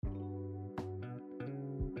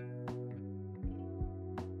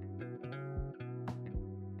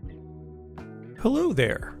Hello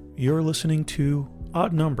there. You're listening to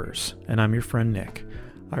Odd Numbers, and I'm your friend Nick.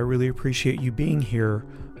 I really appreciate you being here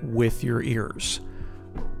with your ears.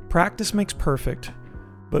 Practice makes perfect,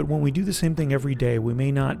 but when we do the same thing every day, we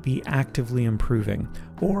may not be actively improving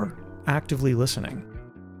or actively listening.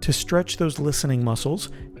 To stretch those listening muscles,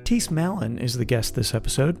 Tees Malin is the guest this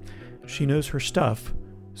episode. She knows her stuff,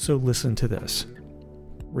 so listen to this.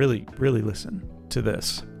 Really, really listen to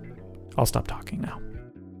this. I'll stop talking now.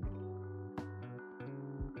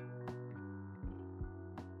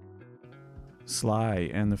 Sly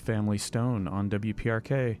and the Family Stone on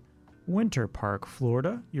WPRK, Winter Park,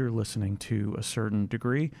 Florida. You're listening to A Certain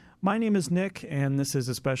Degree. My name is Nick, and this is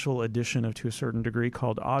a special edition of To a Certain Degree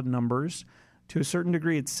called Odd Numbers. To a Certain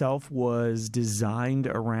Degree itself was designed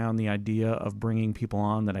around the idea of bringing people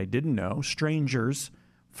on that I didn't know, strangers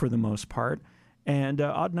for the most part. And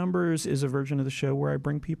Odd Numbers is a version of the show where I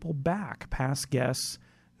bring people back, past guests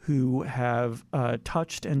who have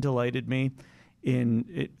touched and delighted me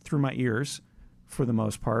through my ears. For the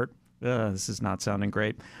most part. This is not sounding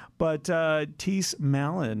great. But Tees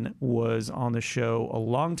Malin was on the show a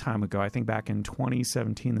long time ago, I think back in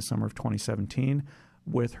 2017, the summer of 2017,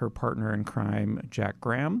 with her partner in crime, Jack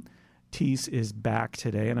Graham. Tees is back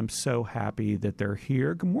today, and I'm so happy that they're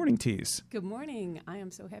here. Good morning, Tees. Good morning. I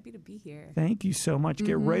am so happy to be here. Thank you so much.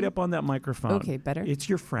 Get right up on that microphone. Okay, better. It's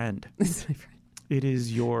your friend. It's my friend. It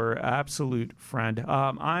is your absolute friend.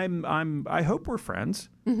 I hope we're friends.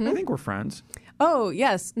 I think we're friends. Oh,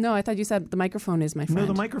 yes. No, I thought you said the microphone is my friend. No,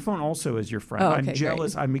 the microphone also is your friend. Oh, okay, I'm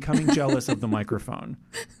jealous. great. I'm becoming jealous of the microphone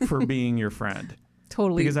for being your friend.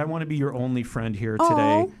 Totally. Because I want to be your only friend here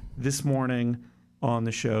today, this morning on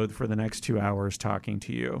the show for the next 2 hours talking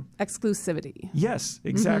to you. Exclusivity. Yes,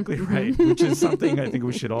 exactly right. Which is something I think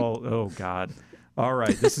we should all, oh God. All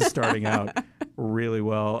right, this is starting out really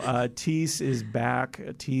well. Tees is back.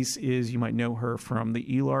 Tees is, you might know her from the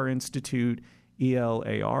ELAR Institute,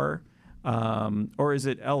 ELAR. Or is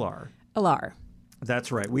it LR? LR.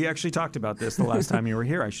 That's right. We actually talked about this the last time you were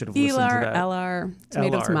here. I should have listened to that. LR,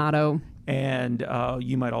 tomato, LR. tomato. And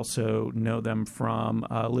you might also know them from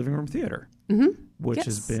Living Room Theater, which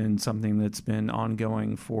has been something that's been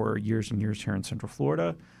ongoing for years and years here in Central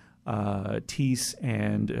Florida. Tees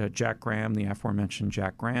and Jack Graham, the aforementioned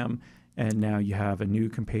Jack Graham, and now you have a new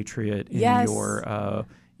compatriot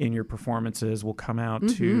in your performances. Will come out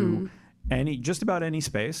to just about any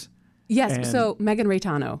space. Yes, And so Megan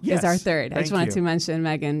Raytano is our third. I just wanted to mention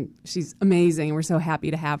Megan. She's amazing. We're so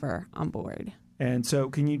happy to have her on board. And so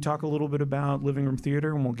can you talk a little bit about Living Room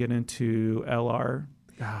Theater, and we'll get into LR?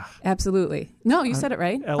 Absolutely. No, you said it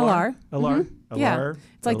right. LR. LR. Yeah.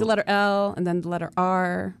 It's like the letter L and then the letter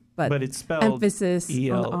R. But it's spelled emphasis on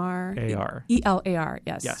the R. E-L-A-R. E-L-A-R,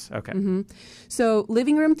 yes. Yes, okay. So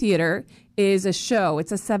Living Room Theater is a show.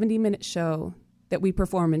 It's a 70-minute show that we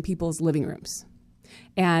perform in people's living rooms.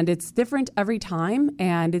 And it's different every time,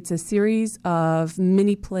 and it's a series of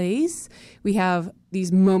mini plays. We have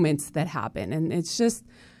these moments that happen, and it's just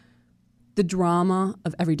the drama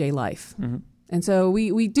of everyday life. And so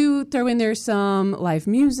we do throw in there some live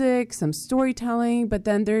music, some storytelling, but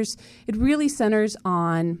then it really centers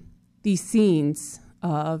on these scenes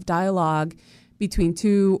of dialogue between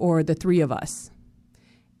two or the three of us.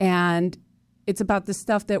 And it's about the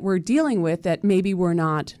stuff that we're dealing with that maybe we're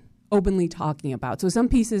not openly talking about. So some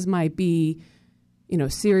pieces might be,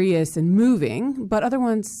 serious and moving, but other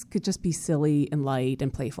ones could just be silly and light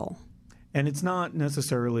and playful. And it's not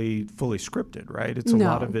necessarily fully scripted, right? It's a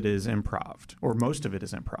lot of it is improv, or most of it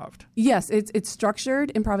is improv. Yes, it's structured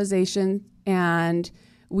improvisation, and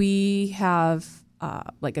we have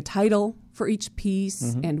like a title for each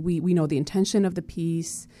piece, and we know the intention of the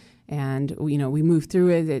piece, and we move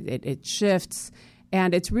through it. It shifts,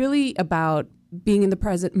 and it's really about being in the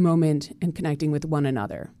present moment and connecting with one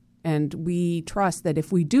another. And we trust that if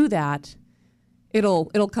we do that, it'll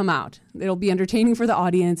come out. It'll be entertaining for the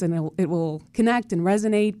audience, and it will connect and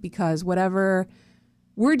resonate, because whatever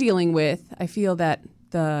we're dealing with, I feel that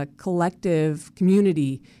the collective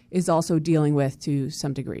community is also dealing with to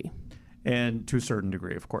some degree. And to a certain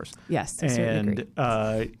degree, of course. Yes, to a certain degree.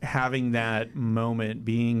 And having that moment,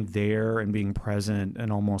 being there and being present,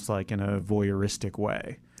 and almost like in a voyeuristic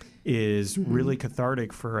way, is really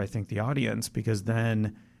cathartic for, I think, the audience, because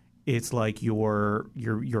then it's like you're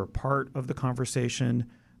part of the conversation,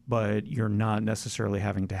 but you're not necessarily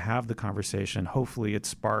having to have the conversation. Hopefully it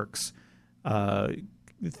sparks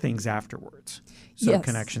things afterwards, so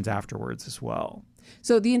connections afterwards as well.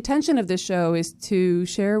 So the intention of this show is to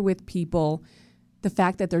share with people the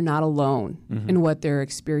fact that they're not alone in what they're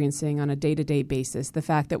experiencing on a day-to-day basis, the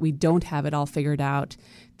fact that we don't have it all figured out,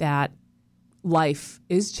 that life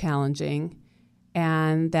is challenging,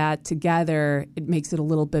 and that together it makes it a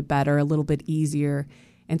little bit better, a little bit easier.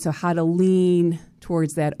 And so how to lean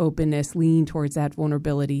towards that openness, lean towards that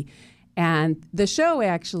vulnerability. And the show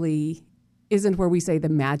actually isn't where we say the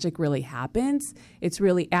magic really happens. It's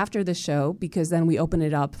really after the show, because then we open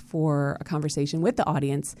it up for a conversation with the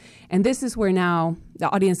audience. And this is where now the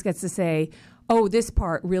audience gets to say, oh, this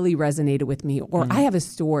part really resonated with me, or I have a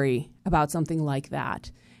story about something like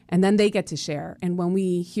that. And then they get to share. And when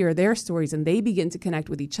we hear their stories and they begin to connect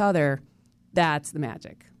with each other, that's the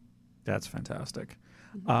magic. That's fantastic.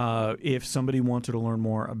 If somebody wanted to learn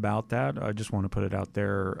more about that, I just want to put it out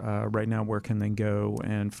there right now. Where can they go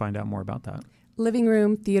and find out more about that?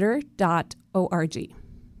 livingroomtheater.org.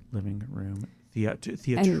 Living Room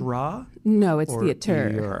Theatra? No, it's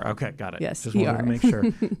theater. Okay, got it. Yes, just wanted to make sure.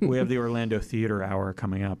 We have the Orlando Theater Hour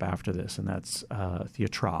coming up after this, and that's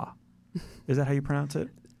Theatra. Is that how you pronounce it?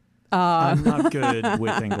 I'm not good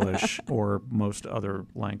with English or most other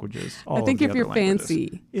languages. I think if you're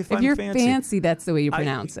fancy. If you're fancy, that's the way you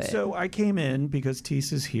pronounce it. So I came in because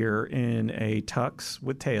Tees is here in a tux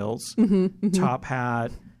with tails, top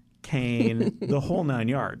hat, cane, the whole 9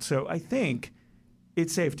 yards. So I think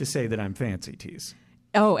it's safe to say that I'm fancy, Tees.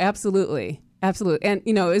 Oh, absolutely. Absolutely. And,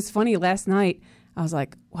 you know, it's funny. Last night, I was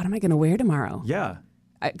like, what am I going to wear tomorrow? Yeah.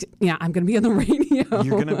 I'm going to be on the radio.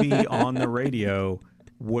 You're going to be on the radio.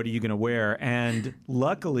 What are you going to wear? And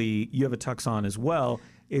luckily, you have a tux on as well.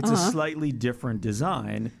 It's a slightly different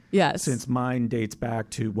design. Yes. Since mine dates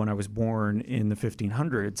back to when I was born in the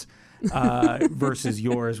 1500s versus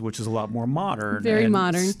yours, which is a lot more modern. Very and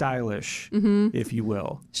modern. Stylish, if you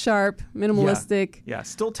will. Sharp, minimalistic. Yeah,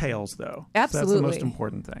 still tails, though. Absolutely. So that's the most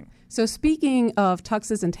important thing. So speaking of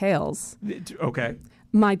tuxes and tails. Okay.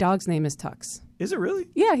 My dog's name is Tux. Is it really?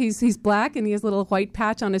 Yeah, he's black and he has a little white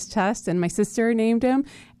patch on his chest, and my sister named him,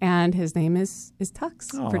 and his name is Tux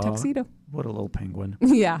for tuxedo. What a little penguin.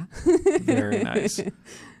 Yeah. Very nice.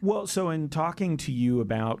 Well, so in talking to you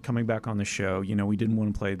about coming back on the show, you know, we didn't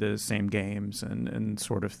want to play the same games and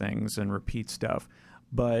sort of things and repeat stuff,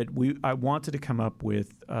 but I wanted to come up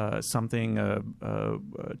with something, a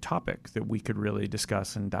topic that we could really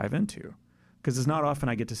discuss and dive into. Because it's not often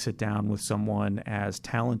I get to sit down with someone as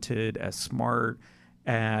talented, as smart,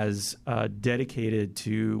 as dedicated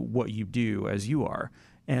to what you do as you are.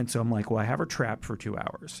 And so I'm like, well, I have her trapped for 2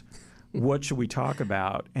 hours. What should we talk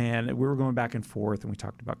about? And we were going back and forth, and we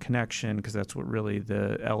talked about connection, because that's what really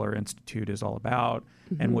the Eller Institute is all about.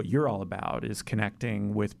 And what you're all about is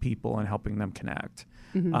connecting with people and helping them connect.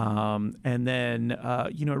 And then,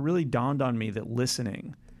 you know, it really dawned on me that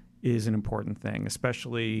listening is an important thing,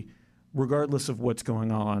 especially regardless of what's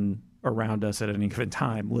going on around us at any given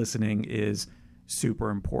time. Listening is super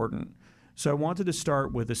important. So I wanted to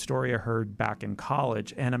start with a story I heard back in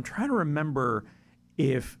college, and I'm trying to remember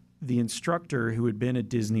if the instructor who had been at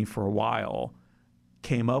Disney for a while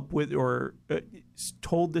came up with or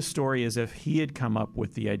told this story as if he had come up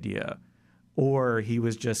with the idea, or he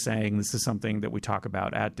was just saying this is something that we talk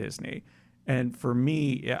about at Disney. And for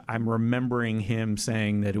me, I'm remembering him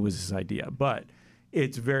saying that it was his idea, but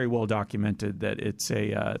it's very well documented that it's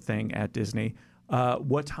a thing at Disney.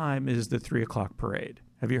 What time is the 3 o'clock parade?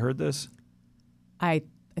 Have you heard this? I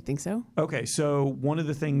think so. Okay, so one of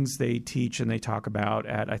the things they teach and they talk about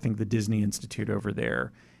at, I think, the Disney Institute over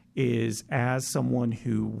there is, as someone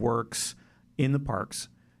who works in the parks,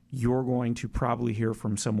 you're going to probably hear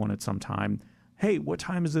from someone at some time, hey, what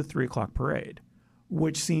time is the 3 o'clock parade?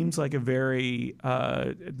 Which seems like a very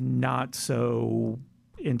not so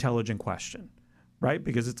intelligent question. Right?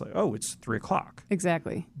 Because it's like, oh, it's 3 o'clock.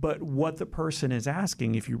 Exactly. But what the person is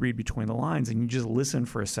asking, if you read between the lines and you just listen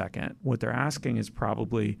for a second, what they're asking is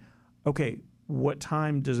probably, okay, what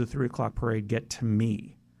time does the 3 o'clock parade get to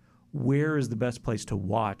me? Where is the best place to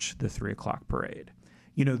watch the 3 o'clock parade?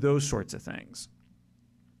 You know, those sorts of things.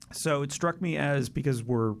 So it struck me as, because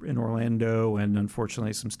we're in Orlando and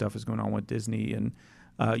unfortunately some stuff is going on with Disney, and,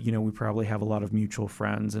 you know, we probably have a lot of mutual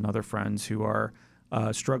friends and other friends who are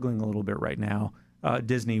struggling a little bit right now.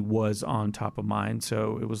 Disney was on top of mind.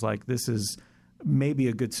 So it was like, this is maybe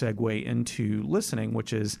a good segue into listening,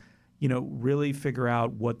 which is, you know, really figure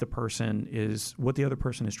out what the other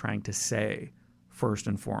person is trying to say first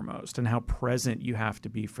and foremost, and how present you have to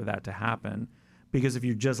be for that to happen. Because if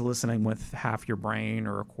you're just listening with half your brain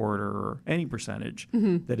or a quarter or any percentage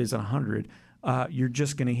that is 100, you're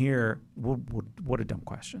just going to hear, what a dumb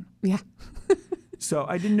question. Yeah. So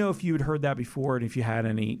I didn't know if you had heard that before, and if you had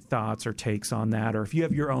any thoughts or takes on that, or if you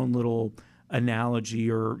have your own little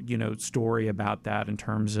analogy or, you know, story about that in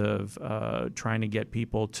terms of trying to get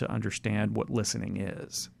people to understand what listening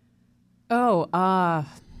is. Oh,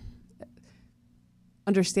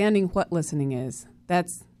 understanding what listening is.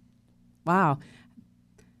 Wow.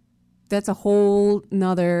 That's a whole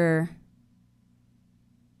nother,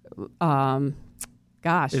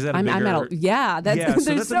 gosh. Is that I'm at so there's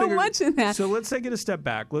that's so much in that. So let's take it a step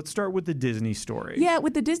back. Let's start with the Disney story. Yeah,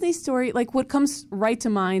 with the Disney story, like what comes right to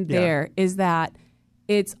mind there is that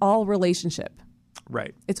it's all relationship.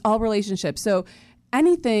 Right. It's all relationship. So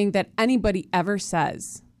anything that anybody ever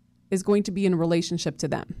says is going to be in relationship to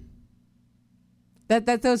them.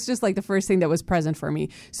 That was just like the first thing that was present for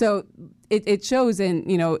me. So it shows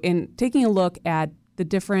in taking a look at the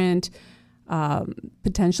different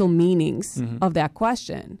potential meanings of that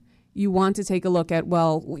question. You want to take a look at,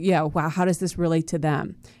 how does this relate to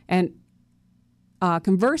them? And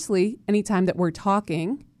conversely, anytime that we're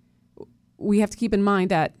talking, we have to keep in mind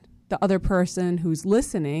that the other person who's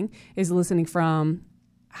listening is listening from,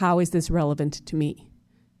 how is this relevant to me?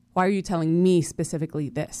 Why are you telling me specifically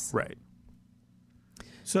this? Right.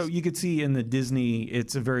 So you could see in the Disney,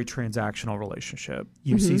 it's a very transactional relationship.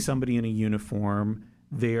 You see somebody in a uniform,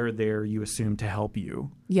 they're there, you assume, to help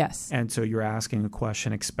you. Yes. And so you're asking a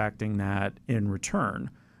question expecting that in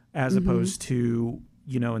return, as opposed to,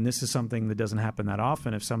 and this is something that doesn't happen that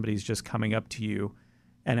often, if somebody's just coming up to you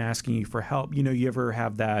and asking you for help. You ever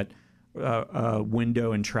have that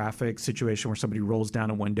window in traffic situation where somebody rolls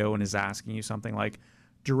down a window and is asking you something like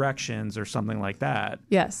directions or something like that?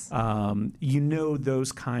 Yes.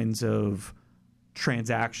 Those kinds of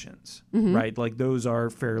transactions, right? Like those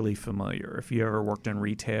are fairly familiar. If you ever worked in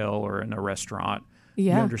retail or in a restaurant,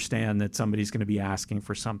 you understand that somebody's going to be asking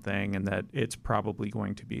for something and that it's probably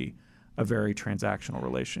going to be a very transactional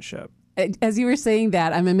relationship. As you were saying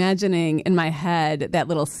that, I'm imagining in my head that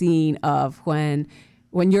little scene of when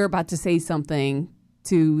you're about to say something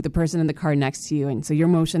to the person in the car next to you, and so you're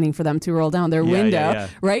motioning for them to roll down their window,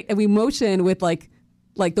 right? And we motion with like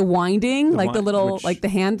the winding, the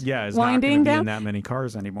hand is winding not down. Be in that many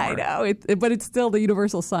cars anymore. I know, but it's still the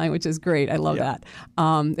universal sign, which is great. I love that.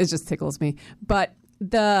 It just tickles me. But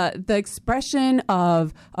the expression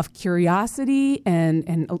of curiosity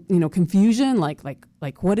and confusion, like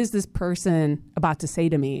what is this person about to say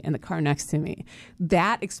to me in the car next to me?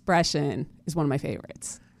 That expression is one of my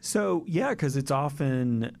favorites. So because it's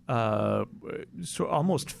often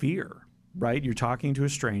almost fear, right? You're talking to a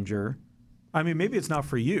stranger. I mean, maybe it's not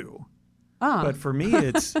for you, but for me,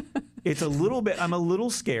 it's a little bit. I'm a little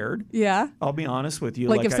scared. Yeah, I'll be honest with you.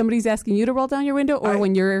 Like if somebody's asking you to roll down your window, or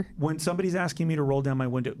when somebody's asking me to roll down my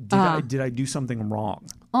window, did I do something wrong?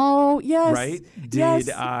 Oh yes,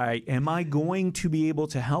 right. Am I going to be able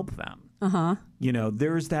to help them?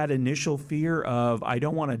 There's that initial fear of I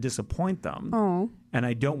don't want to disappoint them. And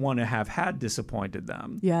I don't want to have had disappointed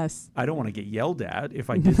them. Yes. I don't want to get yelled at if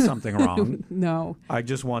I did something wrong. No. I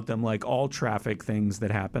just want them, like all traffic things that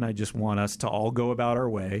happen, I just want us to all go about our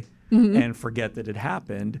way and forget that it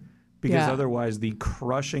happened, because otherwise the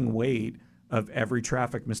crushing weight of every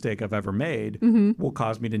traffic mistake I've ever made will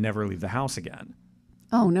cause me to never leave the house again.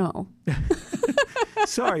 Oh, no.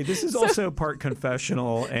 Sorry, this is also part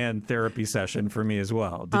confessional and therapy session for me as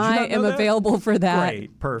well. Did you I am available for that.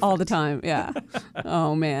 Great, perfect. All the time, yeah.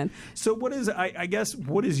 Oh, man. So what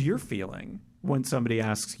is your feeling when somebody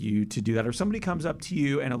asks you to do that, or somebody comes up to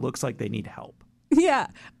you and it looks like they need help? Yeah,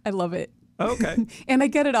 I love it. Okay. And I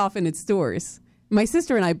get it often at stores. My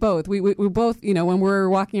sister and I both, we both, when we're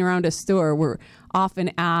walking around a store, we're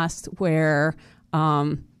often asked where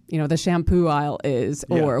the shampoo aisle is,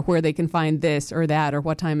 or where they can find this or that, or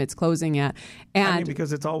what time it's closing at. And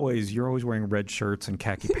because you're always wearing red shirts and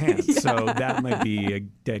khaki pants, so that might be a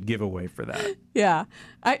dead giveaway for that. Yeah,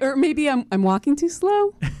 or maybe I'm walking too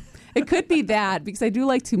slow. It could be that, because I do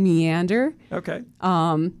like to meander. Okay.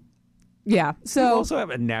 Yeah. So you also have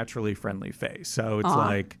a naturally friendly face, so it's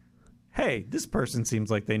like, hey, this person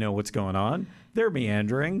seems like they know what's going on. They're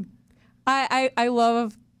meandering. I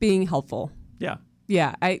love being helpful. Yeah.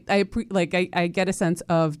 Yeah, I get a sense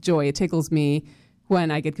of joy. It tickles me when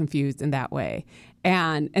I get confused in that way.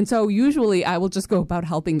 And so usually I will just go about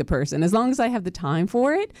helping the person as long as I have the time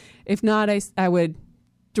for it. If not, I would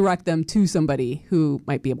direct them to somebody who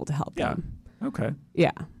might be able to help them. Okay.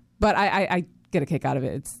 Yeah. But I get a kick out of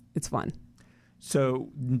it. It's fun. So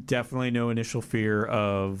definitely no initial fear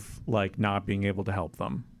of not being able to help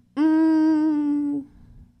them.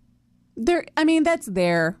 That's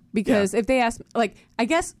there, because if they ask, I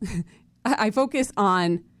guess I focus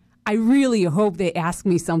on I really hope they ask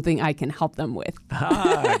me something I can help them with.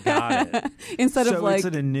 Got it. Instead so of like, it's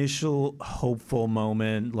an initial hopeful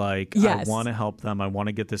moment, like, Yes. I want to help them. I want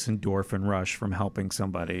to get this endorphin rush from helping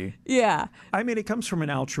somebody. yeah. I mean, it comes from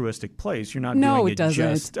an altruistic place. You're not No, doing it doesn't.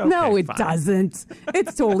 just... Okay, no, it fine. doesn't.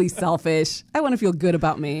 It's totally selfish. I want to feel good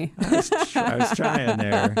about me. I was trying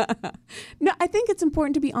there. No, I think it's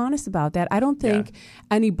important to be honest about that. I don't think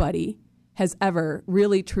anybody has ever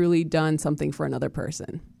really, truly done something for another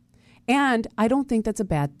person. And I don't think that's a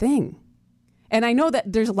bad thing. And I know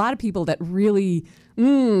that there's a lot of people that really,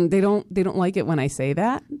 they don't like it when I say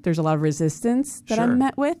that. There's a lot of resistance that Sure. I'm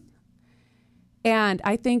met with. And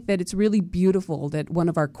I think that it's really beautiful that one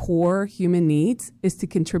of our core human needs is to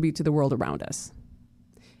contribute to the world around us.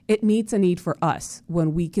 It meets a need for us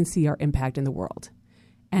when we can see our impact in the world.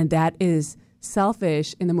 And that is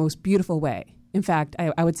selfish in the most beautiful way. In fact,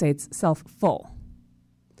 I would say it's self-full.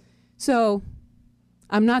 So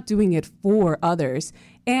I'm not doing it for others.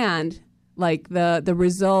 And like the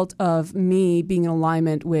result of me being in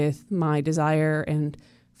alignment with my desire and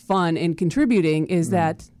fun in contributing is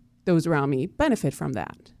that those around me benefit from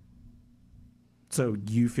that. So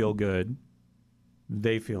you feel good.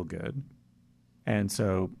 They feel good. And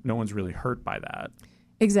so no one's really hurt by that.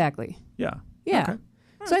 Exactly. Yeah. Yeah. Okay.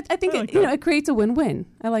 So I think like it, that. it creates a win-win.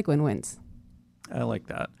 I like win-wins. I like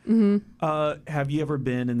that. Mm-hmm. Have you ever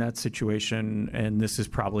been in that situation, and this is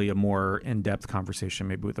probably a more in-depth conversation,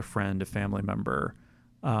 maybe with a friend, a family member,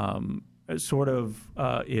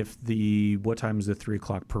 if the what time is the 3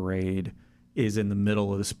 o'clock parade is in the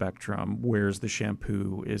middle of the spectrum, whereas the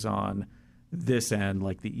shampoo is on this end,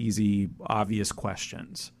 like the easy, obvious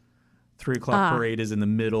questions. 3 o'clock parade is in the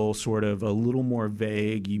middle, sort of a little more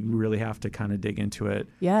vague. You really have to kind of dig into it.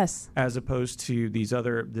 Yes. As opposed to this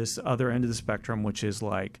other end of the spectrum, which is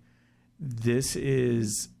like, this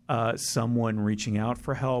is someone reaching out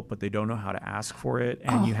for help, but they don't know how to ask for it,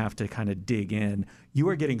 and you have to kind of dig in. You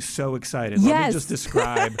are getting so excited. Let me just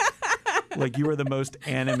describe, like, you are the most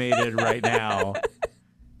animated right now.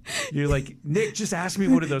 You're like, Nick, just ask me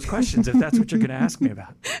one of those questions if that's what you're going to ask me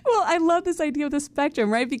about. Well, I love this idea of the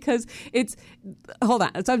spectrum, right? Because hold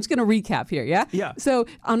on. So I'm just going to recap here, yeah? Yeah. So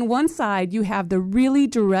on one side, you have the really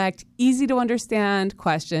direct, easy to understand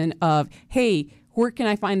question of, hey, where can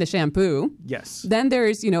I find the shampoo? Yes. Then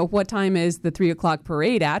there's, what time is the 3 o'clock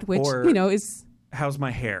parade at, which, Or, is... how's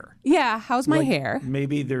my hair? Yeah, how's my Like, hair?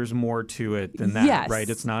 Maybe there's more to it than that, Yes. right?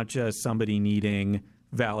 It's not just somebody needing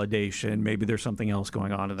validation. Maybe there's something else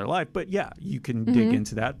going on in their life. But yeah, you can dig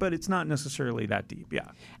into that, but it's not necessarily that deep. Yeah.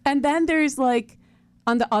 And then there's like,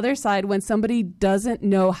 on the other side, when somebody doesn't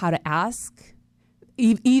know how to ask,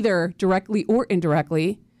 either directly or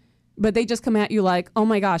indirectly, but they just come at you like, oh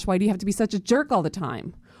my gosh, why do you have to be such a jerk all the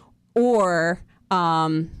time? Or,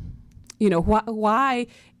 why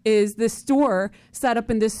is this store set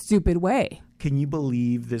up in this stupid way? Can you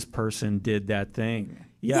believe this person did that thing?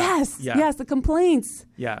 Yeah. Yes, Yeah. yes, the complaints.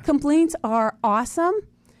 Yeah. Complaints are awesome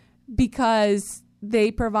because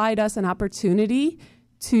they provide us an opportunity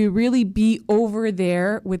to really be over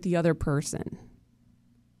there with the other person.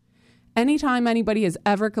 Anytime anybody has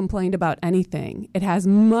ever complained about anything, it has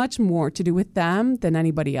much more to do with them than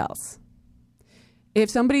anybody else.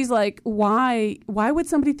 If somebody's like, why would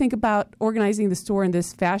somebody think about organizing the store in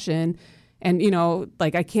this fashion? And,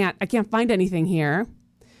 I can't find anything here.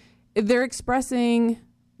 They're expressing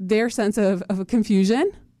their sense of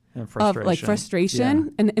confusion, And frustration. of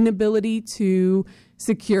frustration, and inability to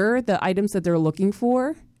secure the items that they're looking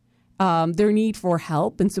for, their need for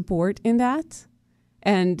help and support in that.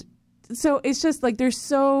 And so it's just like there's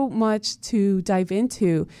so much to dive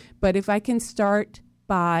into. But if I can start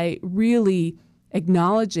by really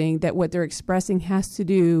acknowledging that what they're expressing has to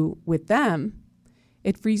do with them,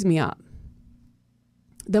 it frees me up.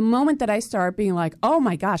 The moment that I start being like, oh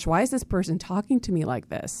my gosh, why is this person talking to me like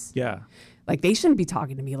this? Yeah. Like, they shouldn't be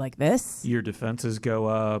talking to me like this. Your defenses go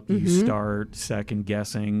up. You start second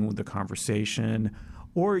guessing the conversation.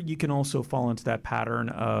 Or you can also fall into that pattern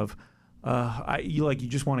of, you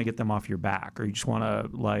just want to get them off your back, or you just want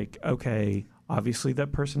to okay, obviously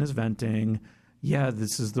that person is venting. Yeah,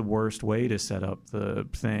 this is the worst way to set up the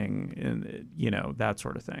thing, and that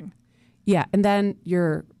sort of thing. Yeah, and then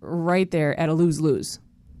you're right there at a lose-lose.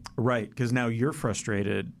 Right, because now you're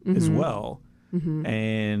frustrated as well,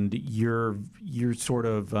 and you're sort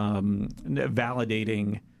of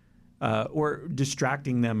validating or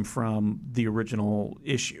distracting them from the original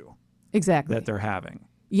issue Exactly. that they're having.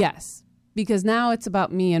 Yes, because now it's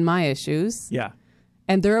about me and my issues. Yeah.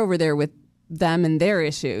 And they're over there with them and their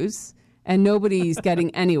issues, and nobody's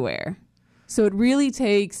getting anywhere. So it really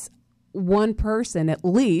takes one person at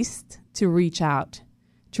least to reach out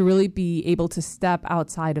to really be able to step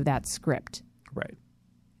outside of that script. Right.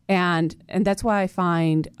 And that's why I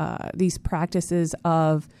find these practices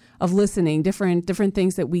of listening, different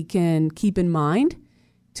things that we can keep in mind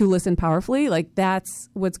to listen powerfully, like that's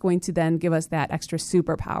what's going to then give us that extra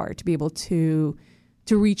superpower to be able to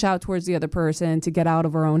reach out towards the other person, to get out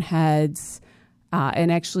of our own heads,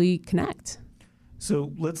 and actually connect.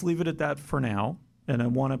 So let's leave it at that for now. And I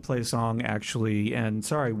want to play a song, actually. And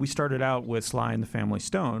sorry, we started out with Sly and the Family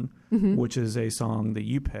Stone, which is a song that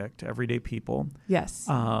you picked, Everyday People. Yes.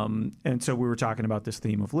 And so we were talking about this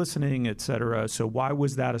theme of listening, et cetera. So why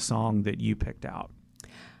was that a song that you picked out?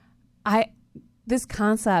 This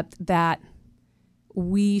concept that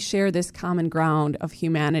we share this common ground of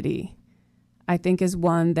humanity, I think, is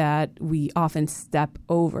one that we often step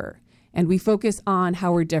over. And we focus on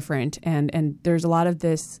how we're different. And there's a lot of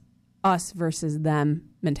this us versus them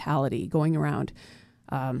mentality going around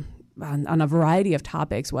on a variety of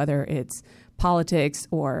topics, whether it's politics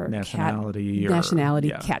or nationality,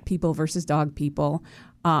 cat people versus dog people.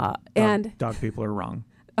 And dog people are wrong.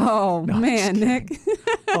 Oh, no, man, Nick.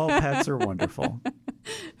 All pets are wonderful.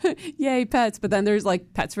 Yay, pets. But then there's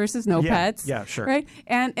like pets versus no pets. Yeah, sure. Right?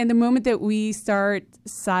 And the moment that we start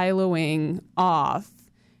siloing off,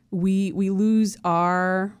 we lose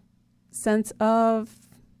our sense of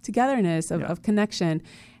togetherness, of connection.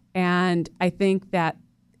 And I think that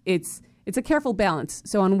it's a careful balance.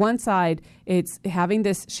 So on one side, it's having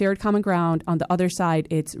this shared common ground. On the other side,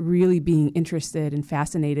 it's really being interested and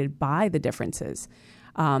fascinated by the differences.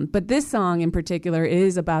 But this song in particular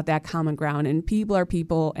is about that common ground, and people are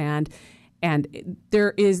people, and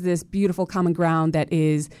there is this beautiful common ground that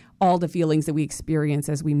is all the feelings that we experience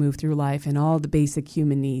as we move through life and all the basic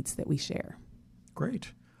human needs that we share.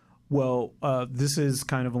 Great. Well, this is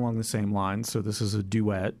kind of along the same lines. So this is a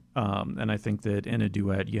duet, and I think that in a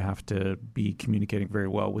duet you have to be communicating very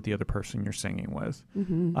well with the other person you're singing with.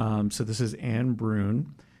 So this is Anne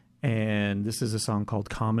Brune, and this is a song called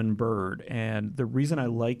Common Bird. And the reason I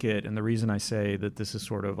like it, and the reason I say that this is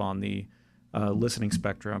sort of on the listening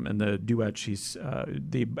spectrum, and the duet,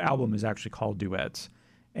 the album is actually called Duets,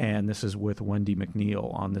 and this is with Wendy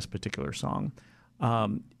McNeil on this particular song.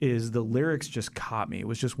 Is the lyrics just caught me. It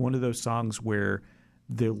was just one of those songs where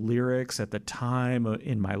the lyrics at the time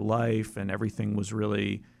in my life and everything was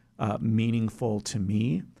really meaningful to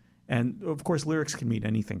me. And of course, lyrics can mean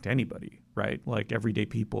anything to anybody, right? Like Everyday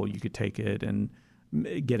People, you could take it and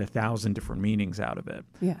get 1,000 different meanings out of it.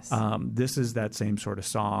 Yes. This is that same sort of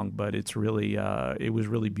song, but it's really, it was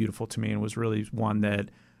really beautiful to me, and was really one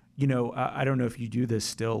that, I don't know if you do this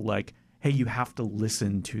still, like, hey, you have to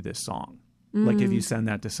listen to this song. Like if you send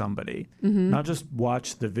that to somebody, not just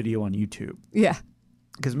watch the video on YouTube. Yeah.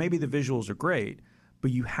 Because maybe the visuals are great,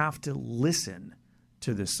 but you have to listen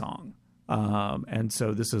to this song. And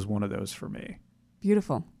so this is one of those for me.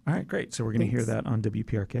 Beautiful. All right, great. So we're going to hear that on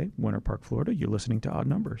WPRK, Winter Park, Florida. You're listening to Odd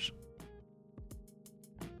Numbers.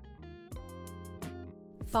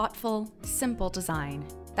 Thoughtful, simple design.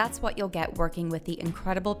 That's what you'll get working with the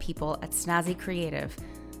incredible people at Snazzy Creative.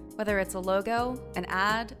 Whether it's a logo, an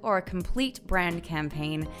ad, or a complete brand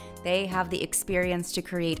campaign, they have the experience to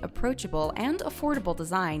create approachable and affordable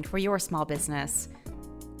design for your small business.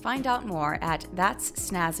 Find out more at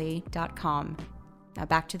thatssnazzy.com. Now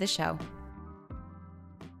back to the show.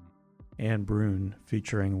 Anne Brune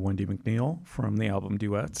featuring Wendy McNeil from the album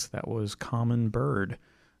Duets. That was Common Bird.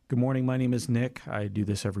 Good morning. My name is Nick. I do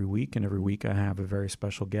this every week, and every week I have a very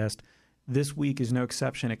special guest. This week is no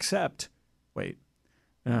exception, except,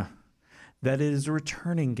 that is a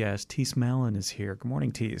returning guest. Tees Mallon is here. Good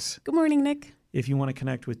morning, Tees. Good morning, Nick. If you want to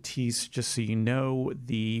connect with Tees, just so you know,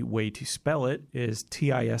 the way to spell it is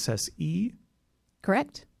Tisse.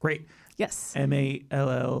 Correct. Great. Yes.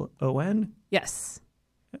 Mallon? Yes.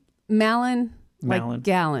 Mallon, like Mallon.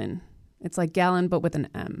 gallon. It's like gallon, but with an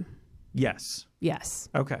M. Yes. Yes.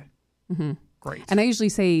 Okay. Great. And I usually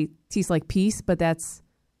say Tees like peace, but that's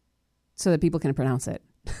so that people can pronounce it.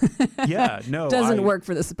 Yeah, no. Doesn't work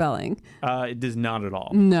for the spelling. It does not at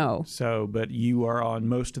all. No. So, but you are on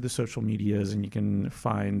most of the social medias, and you can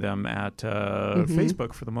find them at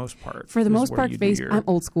Facebook for the most part. For the most part, Facebook. I'm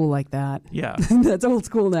old school like that. Yeah. That's old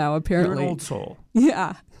school now, apparently. You're an old soul.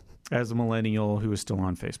 Yeah. As a millennial who is still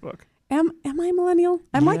on Facebook. Am I a millennial?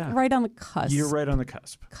 I'm like right on the cusp. You're right on the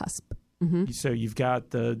cusp. So you've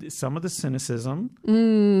got some of the cynicism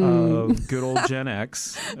of good old Gen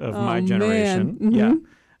X of my generation. Yeah.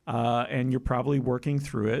 And you're probably working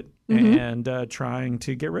through it and trying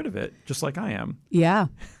to get rid of it, just like I am. Yeah.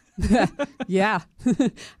 Yeah.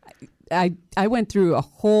 I went through a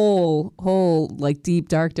whole like deep,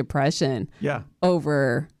 dark depression. Yeah.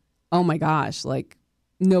 Over, oh my gosh, like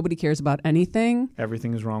nobody cares about anything.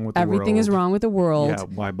 Everything is wrong with the world. Everything is wrong with the world. Yeah,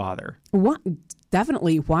 why bother?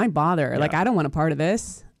 Definitely, why bother? Yeah. Like, I don't want a part of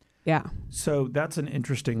this. Yeah. So that's an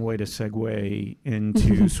interesting way to segue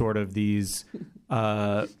into sort of these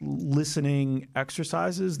listening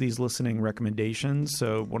exercises, these listening recommendations.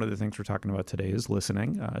 So one of the things we're talking about today is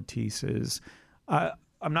listening. Tees is,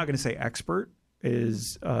 I'm not going to say expert,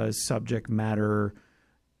 is subject matter.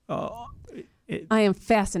 I am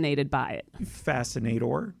fascinated by it.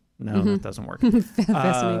 Fascinator. No, that doesn't work.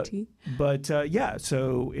 Fascinating. But yeah,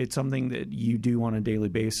 so it's something that you do on a daily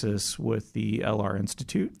basis with the LR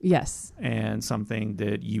Institute. Yes. And something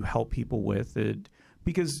that you help people with.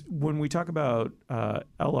 Because when we talk about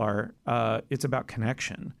LR, it's about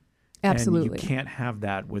connection. Absolutely. And you can't have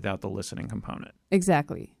that without the listening component.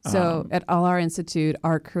 Exactly. So at LR Institute,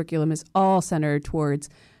 our curriculum is all centered towards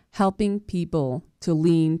helping people to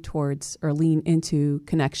lean towards or lean into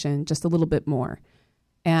connection just a little bit more.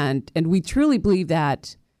 And we truly believe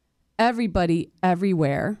that everybody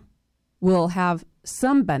everywhere will have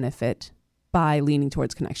some benefit by leaning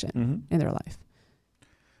towards connection in their life.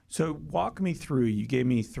 So walk me through, you gave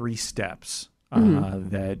me 3 steps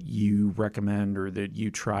that you recommend or that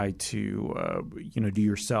you try to do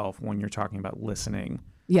yourself when you're talking about listening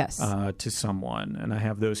Yes. To someone. And I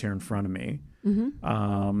have those here in front of me.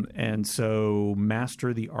 And so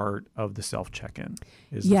master the art of the self-check-in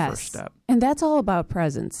is the first step. And that's all about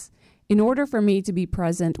presence. In order for me to be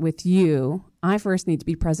present with you, I first need to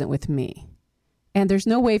be present with me. And there's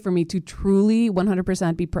no way for me to truly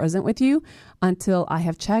 100% be present with you until I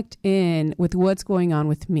have checked in with what's going on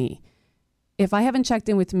with me. If I haven't checked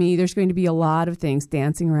in with me, there's going to be a lot of things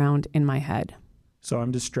dancing around in my head. So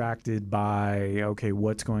I'm distracted by, okay,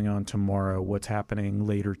 what's going on tomorrow? What's happening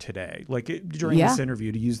later today? Like during this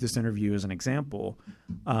interview, to use this interview as an example,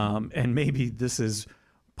 and maybe this is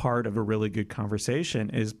part of a really good conversation,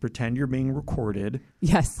 is pretend you're being recorded.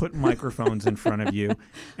 Yes. Put microphones in front of you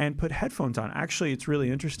and put headphones on. Actually, it's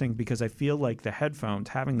really interesting because I feel like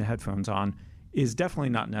having the headphones on is definitely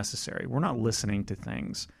not necessary. We're not listening to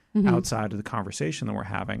things outside of the conversation that we're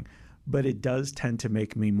having. But it does tend to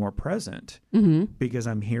make me more present because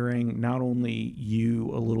I'm hearing not only you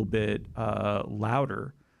a little bit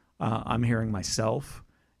louder, I'm hearing myself.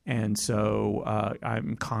 And so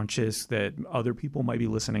I'm conscious that other people might be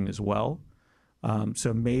listening as well.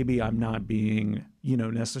 So maybe I'm not being,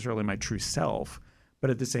 necessarily my true self, but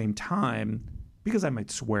at the same time, because I might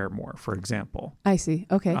swear more, for example. I see.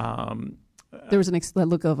 Okay. There was a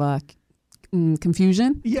look of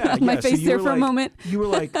confusion on my face there for a moment. You were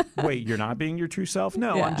like, wait, you're not being your true self?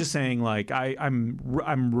 No, Yeah. I'm just saying like I'm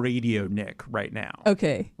radio Nick right now.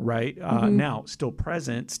 Okay. Right? Now, still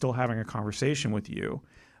present, still having a conversation with you.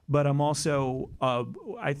 But I'm also,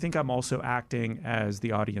 I think I'm also acting as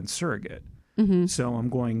the audience surrogate. So I'm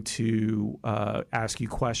going to ask you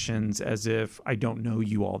questions as if I don't know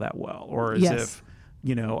you all that well, or as if,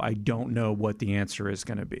 I don't know what the answer is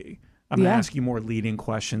going to be. I'm going to ask you more leading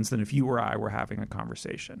questions than if you or I were having a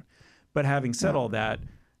conversation. But having said all that,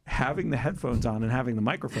 having the headphones on and having the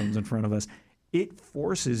microphones in front of us, it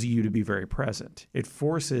forces you to be very present. It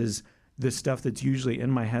forces the stuff that's usually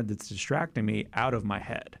in my head that's distracting me out of my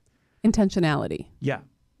head. Intentionality. Yeah.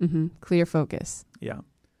 Clear focus. Yeah.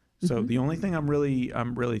 So the only thing I'm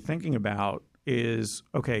really thinking about is,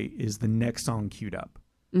 okay, is the next song queued up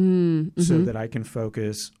so that I can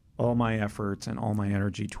focus all my efforts and all my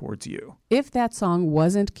energy towards you. If that song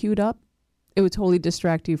wasn't queued up, it would totally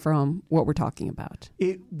distract you from what we're talking about.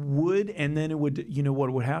 It would, and then it would,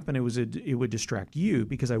 what would happen? It would distract you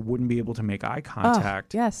because I wouldn't be able to make eye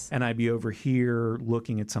contact. Yes. And I'd be over here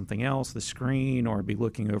looking at something else, the screen, or I'd be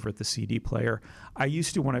looking over at the CD player. I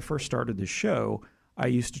used to, when I first started the show, I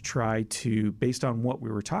used to try to, based on what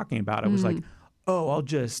we were talking about, I was like, oh, I'll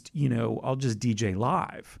just DJ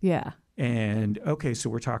live. Yeah. And okay,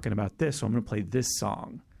 so we're talking about this, so I'm going to play this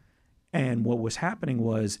song. And what was happening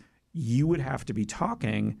was you would have to be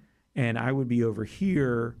talking, and I would be over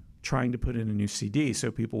here trying to put in a new CD,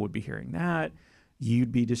 so people would be hearing that.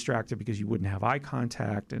 You'd be distracted because you wouldn't have eye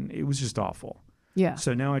contact, and it was just awful. Yeah.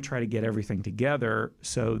 So now I try to get everything together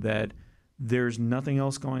so that there's nothing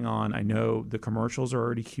else going on. I know the commercials are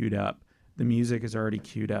already queued up. The music is already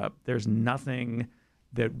queued up. There's nothing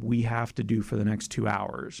that we have to do for the next 2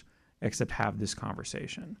 hours except have this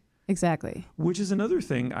conversation. Exactly. Which is another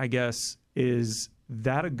thing, I guess, is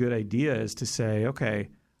that a good idea is to say, okay,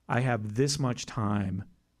 I have this much time.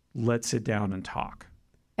 Let's sit down and talk.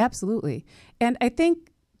 Absolutely. And I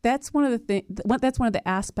think that's one of the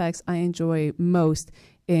aspects I enjoy most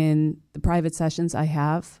in the private sessions I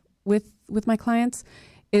have with my clients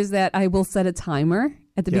is that I will set a timer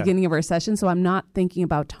at the Yeah. beginning of our session, so I'm not thinking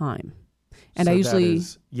about time. And So I usually,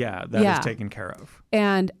 that Yeah. is taken care of.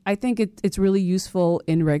 and I think it's really useful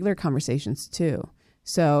in regular conversations too.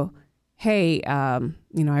 So, hey, I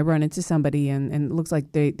run into somebody and it looks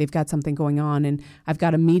like they've got something going on and I've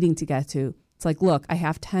got a meeting to get to. It's like, look, I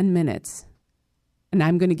have 10 minutes and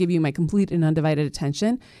I'm going to give you my complete and undivided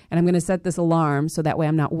attention. And I'm going to set this alarm so that way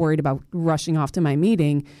I'm not worried about rushing off to my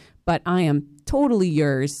meeting, but I am totally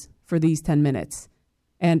yours for these 10 minutes.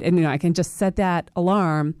 And I can just set that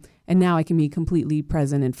alarm and now I can be completely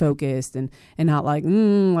present and focused and not like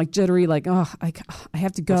jittery, like, I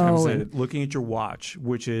have to go. I was gonna say, looking at your watch,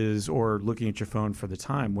 or looking at your phone for the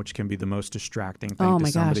time, which can be the most distracting thing to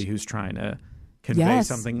somebody who's trying to convey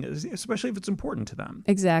something, especially if it's important to them.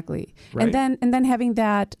 Exactly. Right? And then having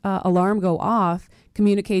that alarm go off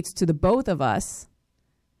communicates to the both of us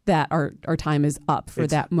that our time is up for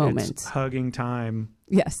that moment. It's hugging time.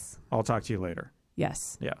 Yes. I'll talk to you later.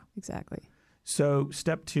 Yes. Yeah. Exactly. So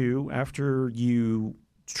step 2, after you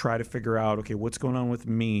try to figure out, okay, what's going on with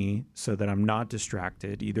me so that I'm not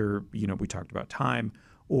distracted, either, we talked about time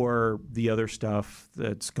or the other stuff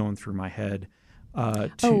that's going through my head.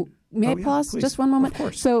 May I pause please. just one moment? Of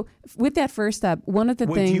course. So with that first step, one of the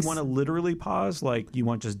things... Do you want to literally pause? Like, you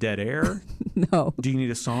want just dead air? No. Do you need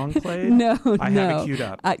a song played? No, I have it queued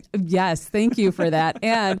up. Yes, thank you for that.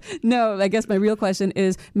 And no, I guess my real question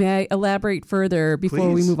is, may I elaborate further before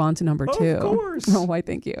we Please. move on to number 2? Of course. Oh, why,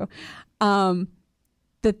 thank you.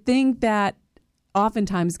 The thing that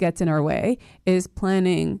oftentimes gets in our way is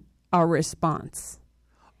planning our response.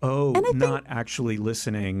 Oh, And I not actually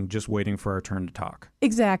listening, just waiting for our turn to talk.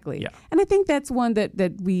 Exactly. Yeah. And I think that's one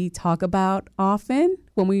that we talk about often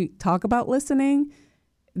when we talk about listening,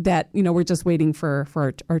 that, we're just waiting for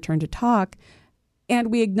our turn to talk. And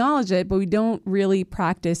we acknowledge it, but we don't really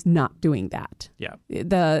practice not doing that. Yeah.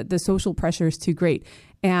 The social pressure is too great.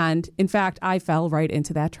 And in fact, I fell right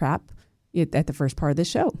into that trap at the first part of the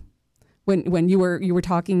show. When you were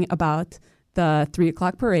talking about the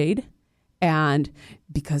 3:00 parade, and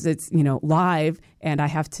because it's, live and I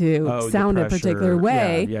have to sound a particular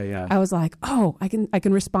way, Yeah. I was like, I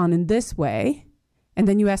can respond in this way. And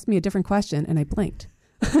then you asked me a different question and I blinked.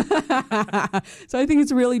 So I think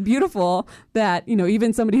it's really beautiful that,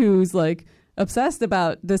 even somebody who's like obsessed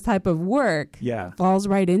about this type of work falls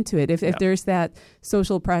right into it. If there's that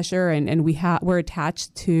social pressure and we're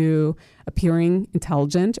attached to appearing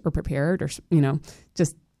intelligent or prepared or,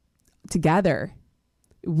 just together,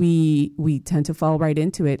 we tend to fall right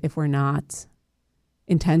into it if we're not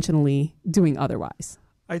intentionally doing otherwise.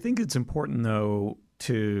 I think it's important, though,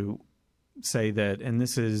 to say that, and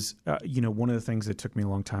this is, one of the things that took me a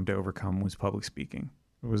long time to overcome was public speaking.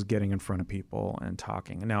 It was getting in front of people and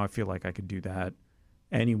talking. And now I feel like I could do that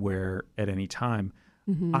anywhere at any time.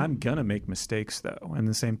 Mm-hmm. I'm going to make mistakes, though. And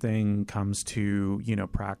the same thing comes to,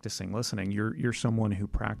 practicing listening. You're someone who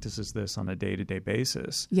practices this on a day-to-day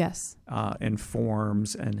basis. Yes.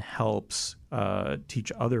 Informs and helps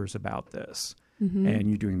teach others about this. Mm-hmm. And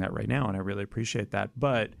you're doing that right now, and I really appreciate that.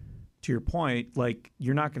 But to your point, like,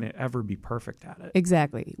 you're not going to ever be perfect at it.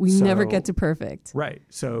 Exactly. We never get to perfect. Right.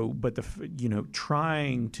 So, but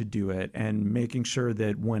trying to do it and making sure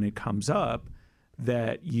that when it comes up,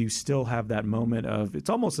 that you still have that moment of, it's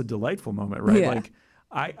almost a delightful moment, right? Yeah. Like,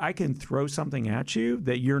 I can throw something at you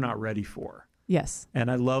that you're not ready for. Yes. And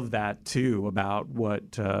I love that too about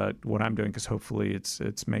what I'm doing, because hopefully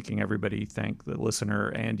it's making everybody think, the listener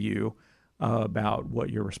and you, about what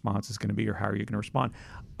your response is going to be or how you're going to respond.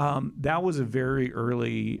 That was a very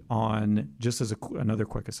early on, just as another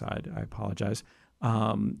quick aside, I apologize,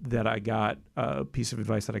 that I got a piece of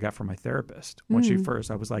advice that I got from my therapist. When she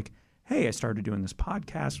first, I was like, hey, I started doing this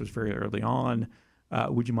podcast. It was very early on.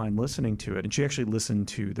 Would you mind listening to it? And she actually listened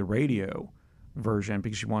to the radio version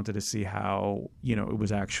because she wanted to see how, it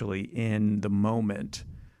was actually in the moment,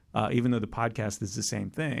 even though the podcast is the same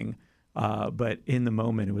thing. But in the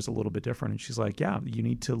moment, it was a little bit different. And she's like, yeah, you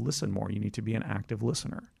need to listen more. You need to be an active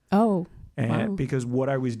listener. Oh, and wow. Because what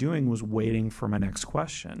I was doing was waiting for my next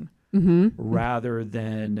question rather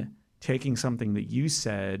than taking something that you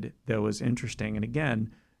said that was interesting. And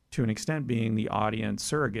again, to an extent, being the audience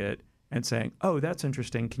surrogate and saying, oh, that's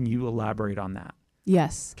interesting. Can you elaborate on that?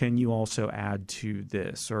 Yes. Can you also add to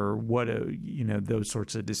this, or what, those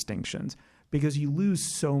sorts of distinctions? Because you lose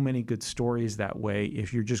so many good stories that way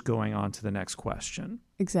if you're just going on to the next question.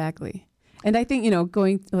 Exactly. And I think,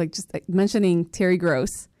 mentioning Terry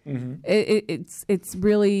Gross, it's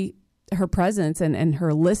really her presence and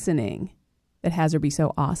her listening that has her be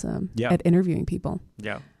so awesome at interviewing people.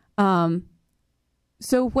 Yeah.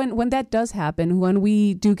 So when that does happen, when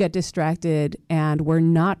we do get distracted and we're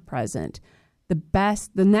not present,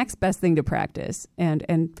 the next best thing to practice,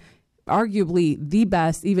 and arguably the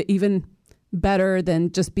best, even better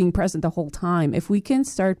than just being present the whole time. If we can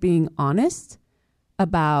start being honest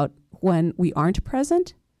about when we aren't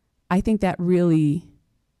present, I think that really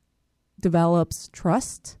develops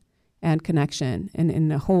trust and connection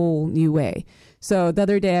in a whole new way. So the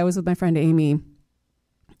other day I was with my friend Amy,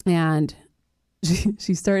 and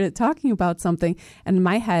she started talking about something, and in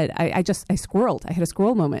my head I squirreled. I had a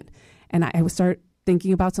squirrel moment, and I would start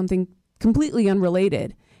thinking about something completely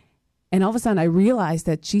unrelated. And all of a sudden I realized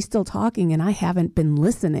that she's still talking and I haven't been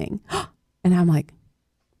listening. And I'm like,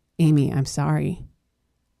 Amy, I'm sorry.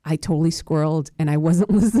 I totally squirreled and I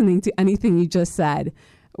wasn't listening to anything you just said.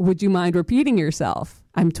 Would you mind repeating yourself?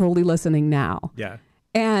 I'm totally listening now. Yeah.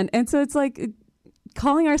 And so it's like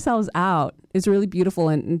calling ourselves out is really beautiful,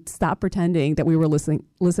 and stop pretending that we were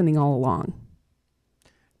listening all along.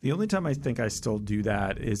 The only time I think I still do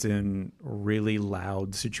that is in really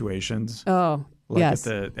loud situations. Oh, like yes.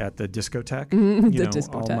 at the discotheque.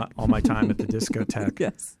 Discotheque. All my time at the discotheque.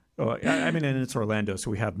 Yes. Oh, I mean, and it's Orlando,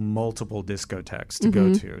 so we have multiple discotheques to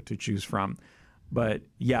go to choose from. But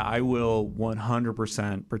yeah, I will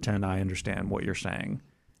 100% pretend I understand what you're saying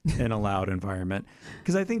in a loud environment.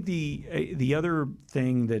 Because I think the other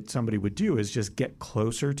thing that somebody would do is just get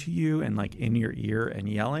closer to you and like in your ear and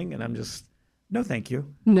yelling. And I'm just, no, thank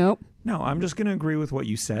you. Nope. No, I'm just going to agree with what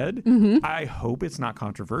you said. I hope it's not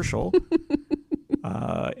controversial.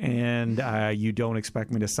 And you don't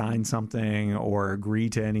expect me to sign something or agree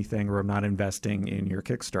to anything, or I'm not investing in your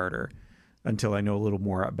Kickstarter until I know a little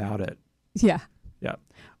more about it. Yeah.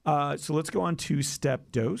 Yeah. So let's go on to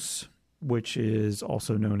step dose, which is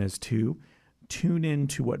also known as tune in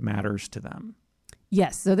to what matters to them.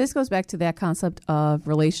 Yes. So this goes back to that concept of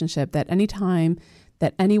relationship, that anytime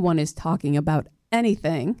that anyone is talking about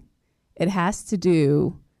anything, it has to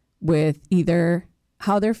do with either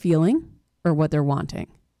how they're feeling or what they're wanting.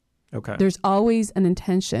 Okay. There's always an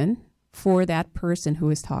intention for that person who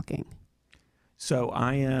is talking. So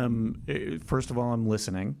I am, first of all, I'm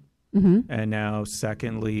listening. And now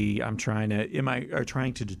secondly, am I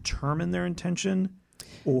trying to determine their intention,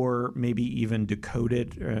 or maybe even decode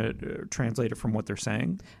it, translate it from what they're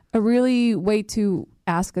saying? A really way to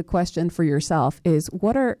ask a question for yourself is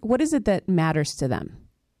what is it that matters to them?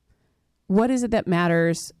 What is it that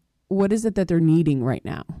matters? What is it that they're needing right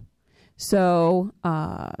now? So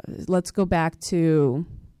let's go back to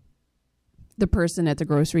the person at the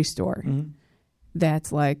grocery store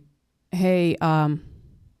that's like, hey,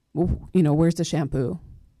 where's the shampoo?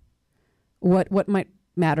 What might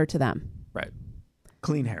matter to them? Right.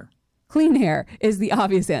 Clean hair. Clean hair is the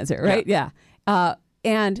obvious answer, right? Yeah.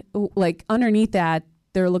 And like underneath that,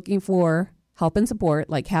 they're looking for help and support,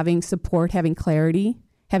 like having support, having clarity,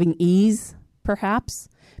 having ease, perhaps,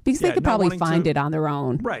 because they could probably find it on their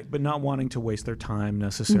own. Right. But not wanting to waste their time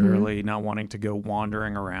necessarily, not wanting to go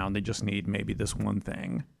wandering around. They just need maybe this one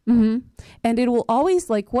thing. And it will always,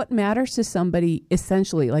 like, what matters to somebody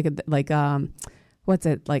essentially, like what's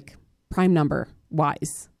it, like prime number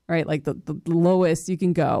wise, right? Like the lowest you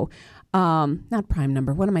can go. Not prime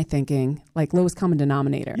number. What am I thinking? Like lowest common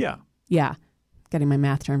denominator. Yeah. Yeah. Getting my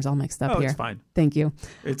math terms all mixed up here. It's fine. Thank you.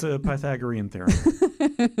 It's a Pythagorean theorem.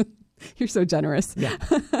 You're so generous. Yeah.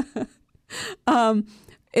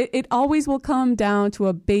 It always will come down to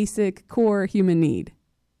a basic core human need.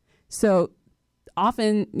 So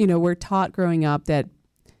often, we're taught growing up that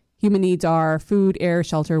human needs are food, air,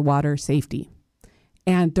 shelter, water, safety.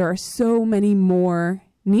 And there are so many more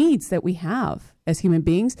needs that we have as human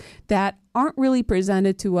beings that aren't really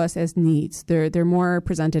presented to us as needs. They're more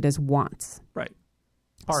presented as wants. Right.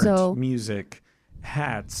 Art, music,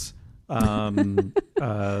 hats,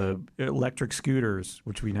 electric scooters,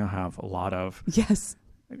 which we now have a lot of. Yes.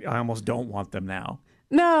 I almost don't want them now.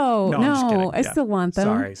 No, I'm just kidding. I still want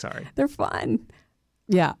them. Sorry. They're fun.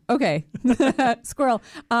 Yeah. Okay. Squirrel.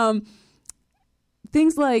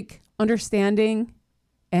 Things like understanding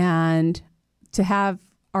and to have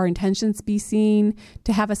our intentions be seen,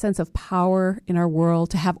 to have a sense of power in our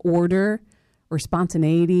world, to have order or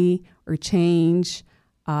spontaneity or change.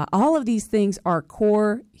 All of these things are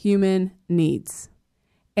core human needs.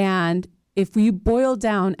 And if we boil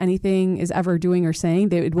down anything is ever doing or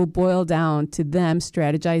saying, it will boil down to them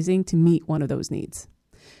strategizing to meet one of those needs.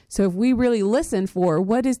 So if we really listen for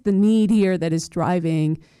what is the need here that is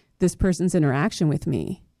driving this person's interaction with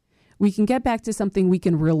me, we can get back to something we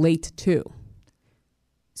can relate to.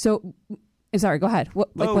 So, sorry, go ahead.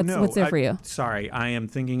 What's there for you? Sorry, I am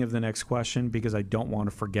thinking of the next question because I don't want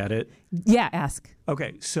to forget it. Yeah, ask.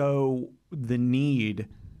 Okay, so the need,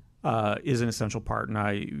 is an essential part, and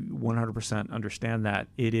I 100% understand that.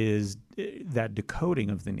 It is that decoding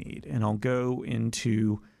of the need. And I'll go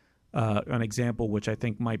into an example, which I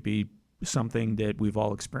think might be something that we've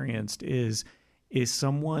all experienced, is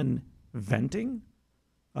someone venting.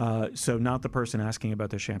 So not the person asking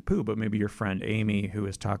about the shampoo, but maybe your friend Amy, who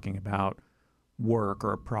is talking about work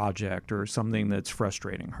or a project or something that's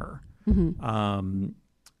frustrating her. Mm-hmm.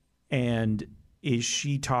 And is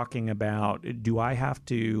she talking about, do I have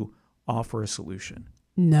to offer a solution?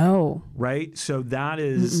 No. Right? So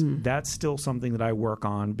that's still something that I work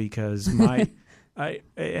on, because and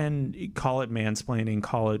call it mansplaining,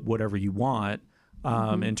 call it whatever you want,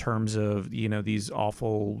 in terms of, these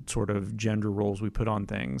awful sort of gender roles we put on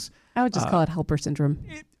things. I would just call it helper syndrome.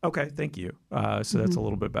 Okay, thank you. So that's a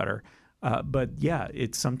little bit better. But yeah,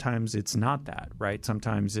 sometimes it's not that, right?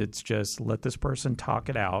 Sometimes it's just let this person talk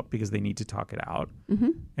it out because they need to talk it out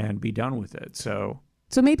and be done with it. So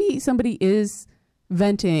maybe somebody is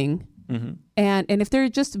venting, and if they're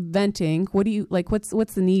just venting, what do you like? What's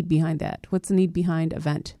the need behind that? What's the need behind a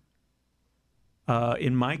vent?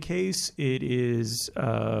 In my case, it is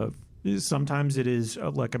sometimes it is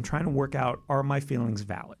like I'm trying to work out, are my feelings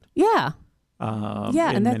valid? Yeah.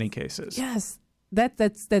 In many cases. Yes.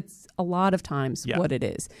 That's a lot of times what it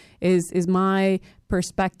is my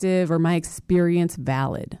perspective or my experience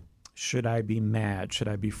valid? Should I be mad? Should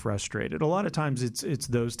I be frustrated? A lot of times it's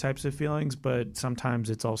those types of feelings, but sometimes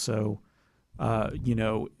it's also, was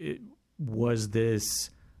this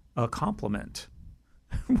a compliment?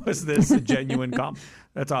 Was this a genuine compliment?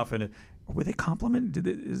 That's often were they compliment?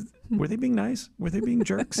 Were they being nice? Were they being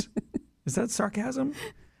jerks? Is that sarcasm?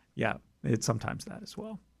 Yeah, it's sometimes that as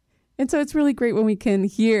well. And so it's really great when we can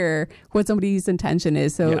hear what somebody's intention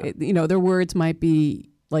is. So, their words might be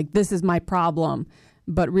like, this is my problem.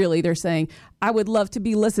 But really they're saying, I would love to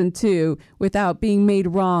be listened to without being made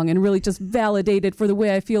wrong and really just validated for the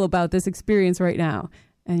way I feel about this experience right now.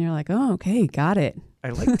 And you're like, oh, okay, got it. I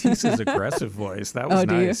like Tisa's aggressive voice. That was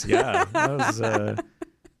nice. Yeah, that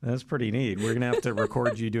was pretty neat. We're going to have to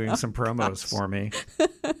record you doing some promos for me,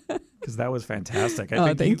 because that was fantastic.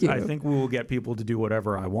 I think we will get people to do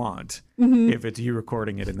whatever I want if it's you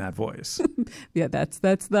recording it in that voice. Yeah, that's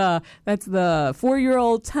the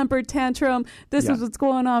 4-year-old temper tantrum. This is what's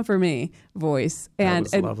going on for me voice. And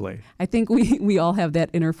that was lovely. I think we all have that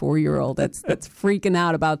inner 4-year-old that's freaking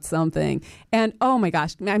out about something. And oh my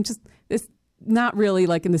gosh, it's not really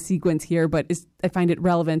like in the sequence here, but I find it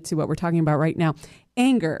relevant to what we're talking about right now.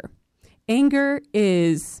 Anger. Anger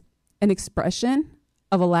is an expression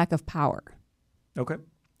of a lack of power. Okay.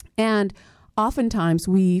 And oftentimes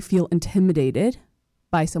we feel intimidated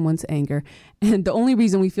by someone's anger. And the only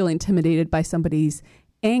reason we feel intimidated by somebody's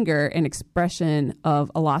anger and expression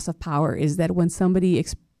of a loss of power is that when somebody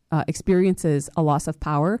experiences a loss of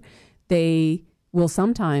power, they will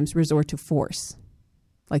sometimes resort to force,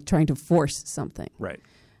 like trying to force something. Right.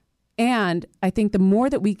 And I think the more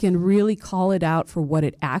that we can really call it out for what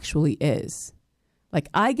it actually is, like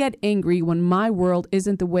I get angry when my world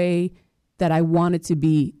isn't the way that I want it to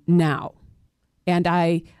be now. And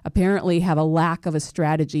I apparently have a lack of a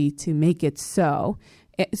strategy to make it so.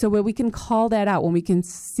 So when we can call that out, when we can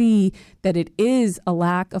see that it is a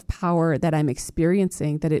lack of power that I'm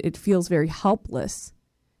experiencing, that it feels very helpless,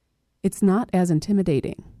 it's not as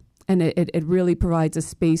intimidating. And it really provides a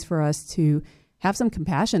space for us to have some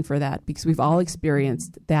compassion for that, because we've all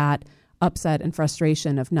experienced that upset and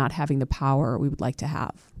frustration of not having the power we would like to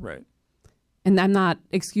have. Right. And I'm not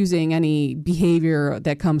excusing any behavior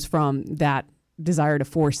that comes from that desire to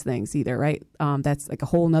force things either, right? That's like a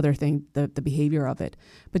whole nother thing, the behavior of it.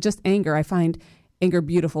 But just anger, I find anger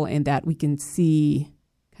beautiful in that we can see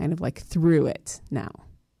kind of like through it now.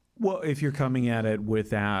 Well, if you're coming at it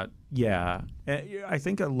with that, yeah. I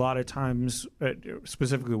think a lot of times,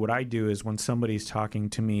 specifically what I do is when somebody's talking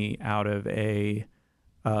to me out of a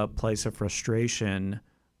place of frustration,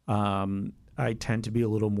 I tend to be a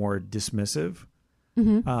little more dismissive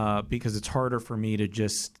because it's harder for me to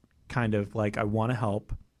just kind of like, I want to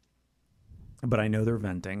help, but I know they're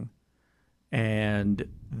venting. And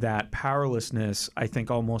that powerlessness, I think,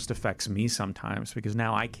 almost affects me sometimes, because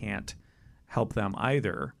now I can't help them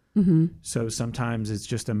either. Mm-hmm. So sometimes it's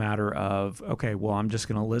just a matter of, okay, well, I'm just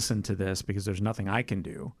going to listen to this because there's nothing I can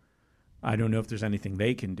do. I don't know if there's anything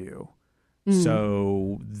they can do. Mm.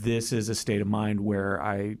 So this is a state of mind where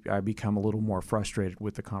I become a little more frustrated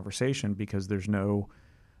with the conversation, because there's no,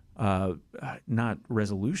 not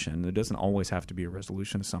resolution. It doesn't always have to be a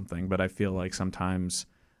resolution to something, but I feel like sometimes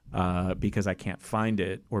because I can't find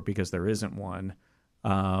it, or because there isn't one,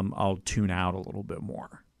 I'll tune out a little bit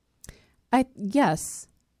more. Yes.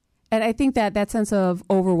 And I think that sense of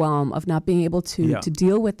overwhelm, of not being able to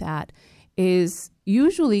deal with that, is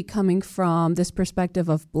usually coming from this perspective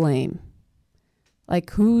of blame. Like,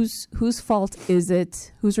 whose fault is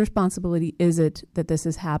it? Whose responsibility is it that this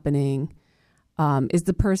is happening? Is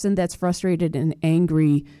the person that's frustrated and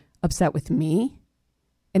angry upset with me?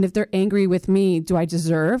 And if they're angry with me, do I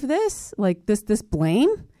deserve this? Like, this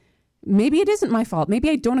blame? Maybe it isn't my fault. Maybe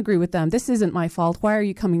I don't agree with them. This isn't my fault. Why are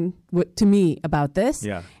you coming to me about this?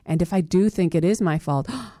 Yeah. And if I do think it is my fault,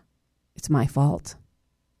 it's my fault.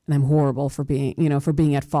 And I'm horrible for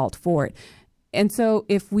being at fault for it. And so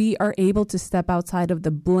if we are able to step outside of the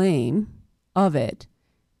blame of it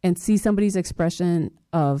and see somebody's expression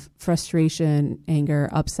of frustration, anger,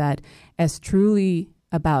 upset as truly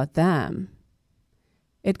about them,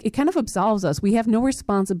 it kind of absolves us. We have no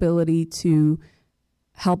responsibility to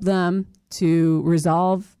help them, to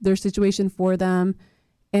resolve their situation for them.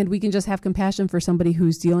 And we can just have compassion for somebody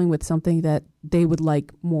who's dealing with something that they would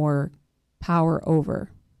like more power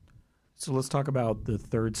over. So let's talk about the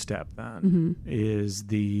third step then, is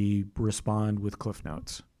the respond with Cliff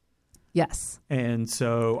Notes. Yes. And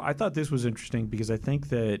so I thought this was interesting because I think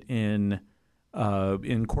that in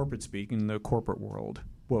corporate speak, in the corporate world,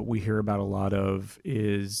 what we hear about a lot of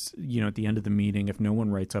is, at the end of the meeting, if no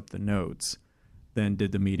one writes up the notes, then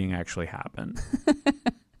did the meeting actually happen?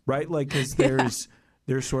 Right? Like, because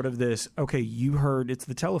there's sort of this, okay, you heard, it's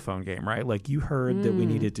the telephone game, right? Like, you heard that we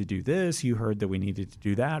needed to do this, you heard that we needed to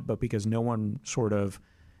do that, but because no one sort of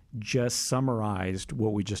just summarized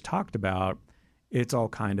what we just talked about, it's all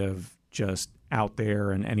kind of just out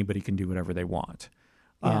there and anybody can do whatever they want.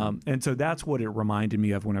 Yeah. And so that's what it reminded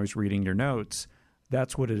me of when I was reading your notes.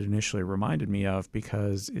 That's what it initially reminded me of,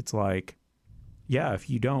 because it's like, yeah, if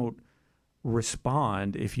you don't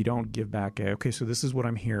respond, if you don't give back okay, so this is what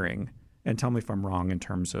I'm hearing, and tell me if I'm wrong in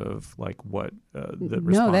terms of like what the response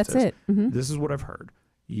No, that's is. it. Mm-hmm. This is what I've heard.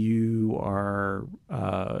 You are,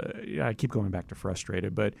 I keep going back to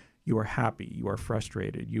frustrated, but you are happy, you are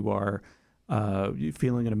frustrated, you are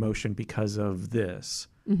feeling an emotion because of this.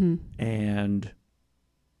 Mm-hmm. And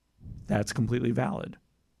that's completely valid.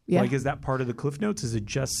 Yeah. Like, is that part of the Cliff Notes? Is it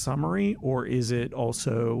just summary, or is it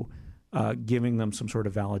also giving them some sort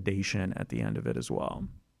of validation at the end of it as well?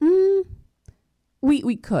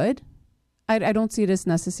 We could. I don't see it as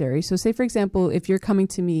necessary. So say, for example, if you're coming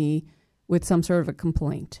to me with some sort of a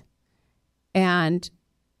complaint, and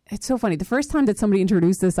it's so funny. The first time that somebody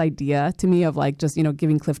introduced this idea to me of like just,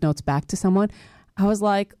 giving Cliff Notes back to someone, I was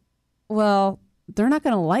like, well, they're not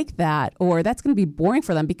going to like that, or that's going to be boring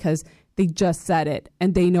for them because they just said it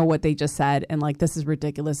and they know what they just said. And like, this is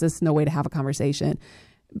ridiculous. This is no way to have a conversation.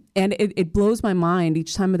 And it blows my mind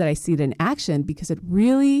each time that I see it in action, because it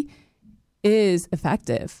really is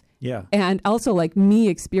effective. Yeah. And also like me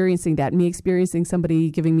experiencing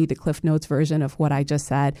somebody giving me the Cliff Notes version of what I just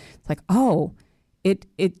said. It's like, oh, it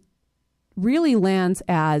really lands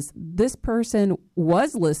as this person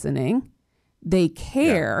was listening. They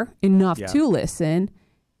care enough to listen,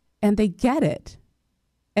 and they get it.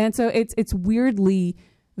 And so it's weirdly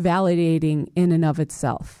validating in and of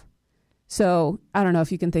itself. So I don't know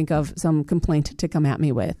if you can think of some complaint to come at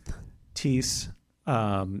me with. Tease,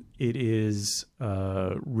 it is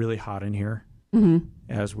really hot in here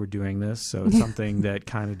as we're doing this. So it's something that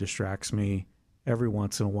kind of distracts me every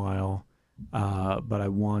once in a while. But I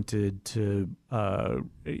wanted to, I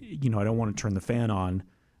don't want to turn the fan on,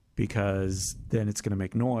 because then it's going to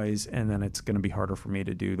make noise, and then it's going to be harder for me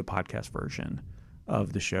to do the podcast version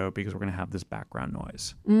of the show, because we're going to have this background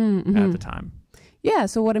noise at the time. Yeah.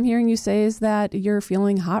 So what I'm hearing you say is that you're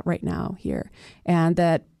feeling hot right now here, and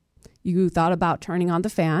that you thought about turning on the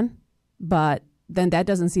fan, but then that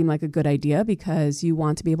doesn't seem like a good idea, because you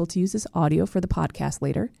want to be able to use this audio for the podcast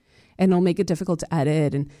later, and it'll make it difficult to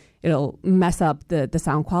edit, and it'll mess up the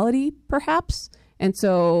sound quality perhaps. And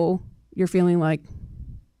so you're feeling like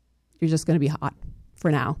you're just going to be hot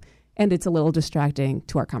for now, and it's a little distracting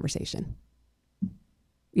to our conversation.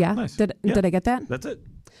 Yeah? Nice. Did I get that? That's it.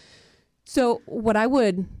 So what I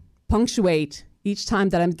would punctuate each time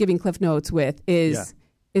that I'm giving Cliff Notes with is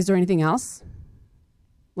there anything else?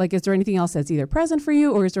 Like, is there anything else that's either present for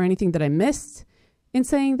you, or is there anything that I missed in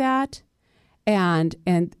saying that? And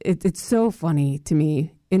it's so funny to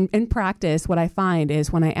me. In practice, what I find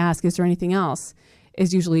is when I ask, is there anything else,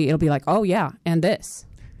 is usually it'll be like, oh, yeah, and this.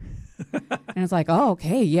 And it's like, oh,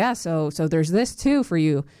 okay, yeah, so there's this too for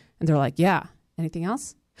you. And they're like, yeah, anything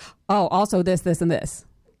else? Oh, also this, and this.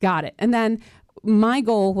 Got it. And then my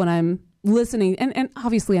goal when I'm listening, and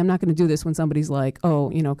obviously I'm not going to do this when somebody's like, oh,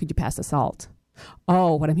 could you pass the salt?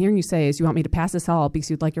 oh, what I'm hearing you say is you want me to pass the salt because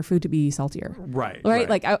you'd like your food to be saltier. Right.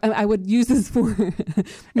 Like I would use this for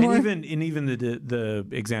more. And even the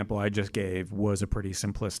example I just gave was a pretty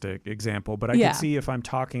simplistic example, but I could see if I'm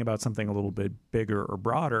talking about something a little bit bigger or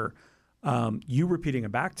broader, you repeating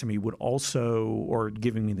it back to me would also, or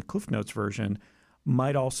giving me the Cliff Notes version,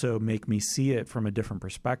 might also make me see it from a different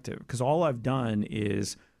perspective. Because all I've done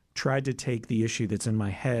is tried to take the issue that's in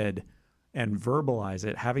my head and verbalize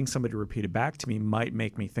it. Having somebody repeat it back to me might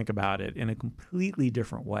make me think about it in a completely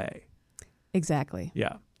different way. Exactly.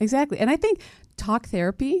 Yeah. Exactly. And I think talk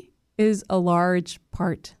therapy is a large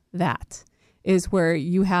part that is where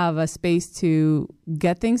you have a space to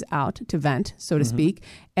get things out, to vent, so to speak,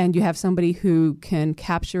 and you have somebody who can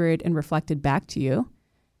capture it and reflect it back to you.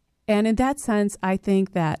 And in that sense, I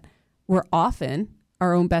think that we're often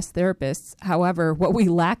our own best therapists. However, what we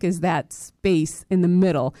lack is that space in the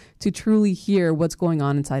middle to truly hear what's going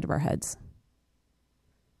on inside of our heads.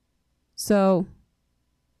 So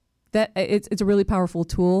that it's a really powerful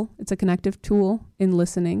tool. It's a connective tool in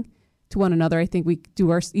listening to one another. I think we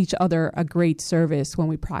do each other a great service when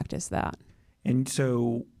we practice that. And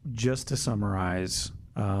so just to summarize,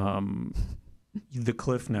 the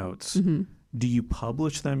Cliff Notes, do you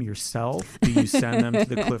publish them yourself? Do you send them to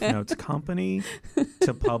the Cliff Notes company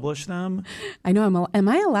to publish them? I know. Am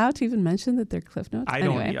I allowed to even mention that they're Cliff Notes? I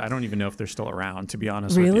don't even know if they're still around, to be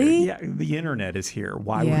honest with you. Really? Yeah, the internet is here.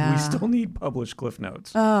 Why would we still need published Cliff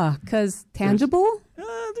Notes? Because tangible?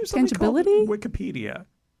 There's tangibility? Wikipedia.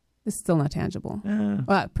 It's still not tangible.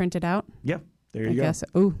 Print it out? Yep. There you go. Guess.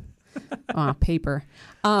 Ooh. Paper.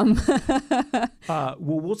 We'll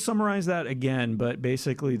summarize that again, but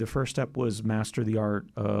basically the first step was master the art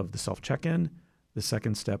of the self-check-in. The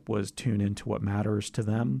second step was tune into what matters to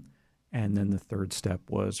them. And then the third step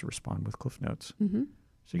was respond with Cliff Notes. So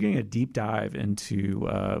you're getting a deep dive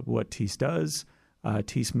into what Tees does.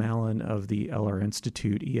 Tees Malin of the LR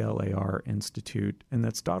Institute, ELAR Institute, and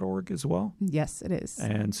that's .org as well? Yes, it is.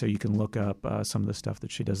 And so you can look up some of the stuff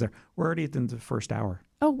that she does there. We're already at the end of the first hour.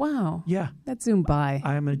 Oh, wow. Yeah. That zoomed by.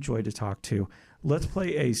 I am a joy to talk to. Let's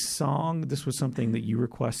play a song. This was something that you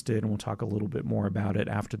requested, and we'll talk a little bit more about it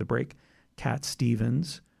after the break. Cat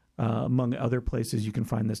Stevens, among other places you can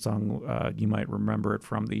find this song. You might remember it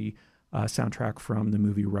from the soundtrack from the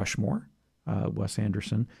movie Rushmore, Wes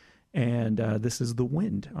Anderson. And this is The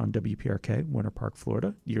Wind on WPRK, Winter Park,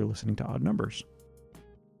 Florida. You're listening to Odd Numbers.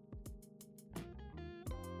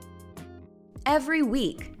 Every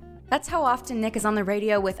week. That's how often Nick is on the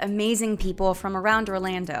radio with amazing people from around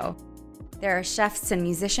Orlando. There are chefs and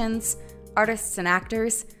musicians, artists and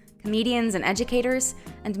actors, comedians and educators,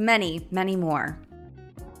 and many, many more.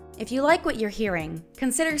 If you like what you're hearing,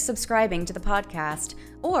 consider subscribing to the podcast,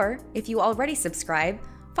 or if you already subscribe,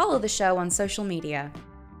 follow the show on social media.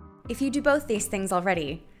 If you do both these things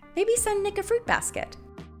already, maybe send Nick a fruit basket.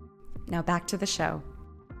 Now back to the show.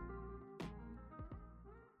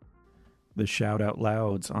 The Shout Out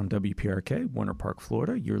Louds on WPRK, Winter Park,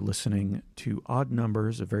 Florida. You're listening to Odd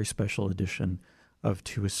Numbers, a very special edition of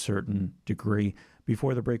To a Certain Degree.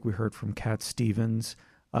 Before the break, we heard from Cat Stevens,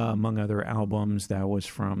 among other albums. That was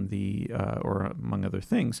from or among other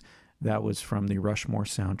things, that was from the Rushmore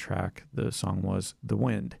soundtrack. The song was The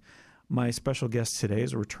Wind. My special guest today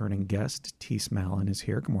is a returning guest. Tees Malin is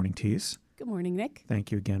here. Good morning, Tees. Good morning, Nick. Thank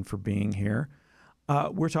you again for being here.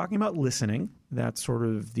 We're talking about listening. That's sort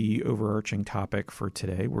of the overarching topic for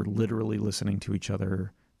today. We're literally listening to each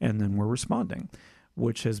other, and then we're responding,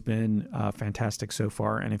 which has been fantastic so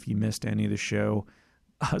far. And if you missed any of the show,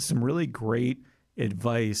 some really great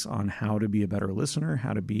advice on how to be a better listener,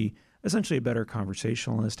 how to be essentially a better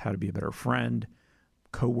conversationalist, how to be a better friend,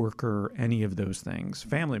 coworker, any of those things,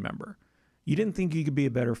 family member. You didn't think you could be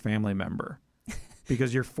a better family member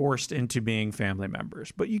because you're forced into being family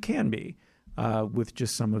members, but you can be with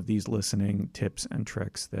just some of these listening tips and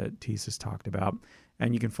tricks that Tees has talked about.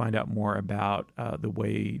 And you can find out more about the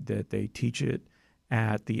way that they teach it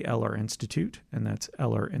at the LR Institute, and that's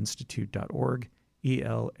lrinstitute.org,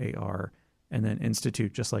 ELAR, and then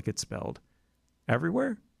institute, just like it's spelled.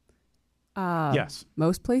 Everywhere? Yes.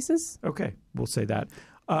 Most places? Okay, we'll say that.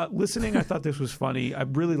 Listening, I thought this was funny. I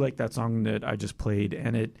really like that song that I just played.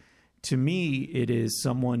 And to me, it is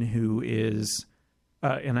someone who is,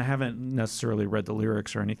 and I haven't necessarily read the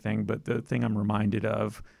lyrics or anything, but the thing I'm reminded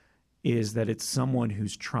of is that it's someone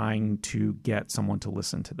who's trying to get someone to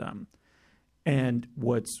listen to them. And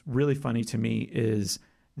what's really funny to me is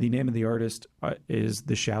the name of the artist is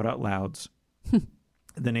The Shout Out Louds.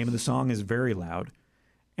 The name of the song is Very Loud.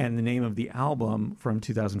 And the name of the album from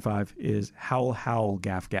 2005 is Howl Howl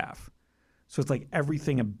Gaff Gaff. So it's like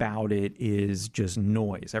everything about it is just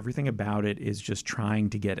noise. Everything about it is just trying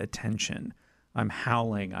to get attention. I'm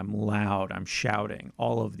howling, I'm loud, I'm shouting,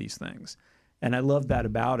 all of these things. And I love that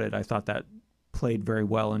about it. I thought that played very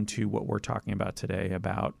well into what we're talking about today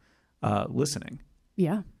about listening.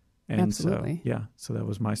 Yeah, and absolutely. So that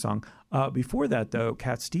was my song. Before that, though,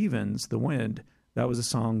 Cat Stevens, The Wind, that was a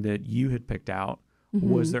song that you had picked out.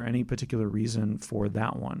 Was there any particular reason for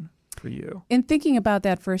that one for you? In thinking about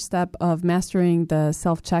that first step of mastering the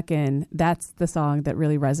self-check-in, that's the song that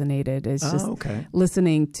really resonated. It's just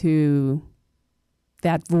listening to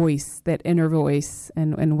that voice, that inner voice,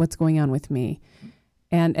 and what's going on with me.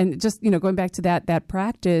 And just, going back to that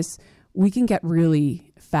practice, we can get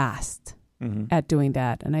really fast at doing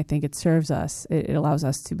that. And I think it serves us. It allows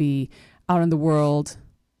us to be out in the world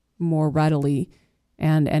more readily.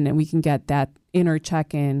 And we can get that inner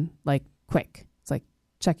check-in like quick. It's like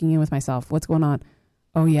checking in with myself. What's going on?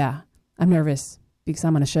 Oh, yeah, I'm nervous because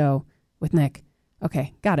I'm on a show with Nick.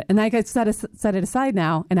 Okay, got it. And I could set it aside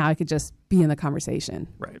now, and now I could just be in the conversation.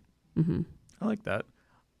 Right. I like that.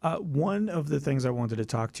 One of the things I wanted to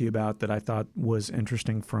talk to you about that I thought was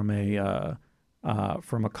interesting from a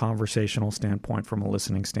conversational standpoint, from a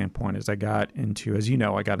listening standpoint, is I got into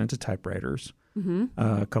typewriters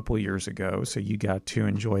a couple of years ago. So you got to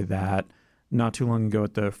enjoy that not too long ago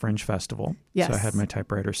at the Fringe Festival. Yes. So I had my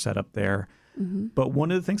typewriter set up there. But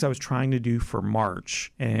one of the things I was trying to do for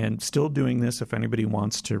March, and still doing this if anybody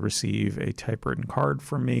wants to receive a typewritten card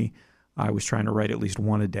from me, I was trying to write at least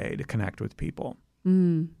one a day to connect with people.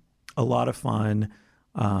 A lot of fun,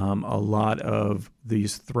 a lot of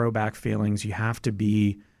these throwback feelings. You have to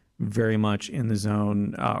be very much in the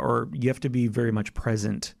zone, or you have to be very much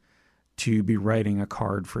present to be writing a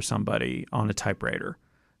card for somebody on a typewriter,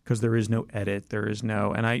 because there is no edit. There is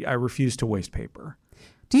no, and I refuse to waste paper.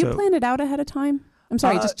 Do you plan it out ahead of time? I'm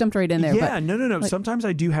sorry, I just jumped right in there. Yeah, no. Sometimes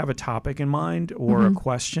I do have a topic in mind or a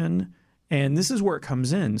question, and this is where it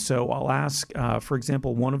comes in. So I'll ask, for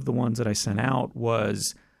example, one of the ones that I sent out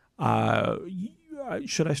was,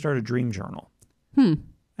 should I start a dream journal?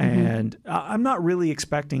 And I'm not really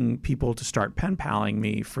expecting people to start pen paling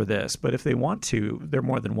me for this, but if they want to, they're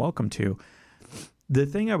more than welcome to. The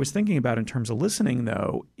thing I was thinking about in terms of listening,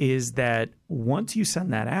 though, is that once you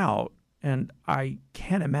send that out, and I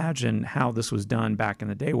can't imagine how this was done back in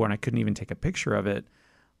the day when I couldn't even take a picture of it,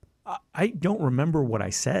 I don't remember what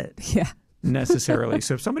I said necessarily.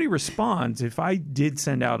 So if somebody responds, if I did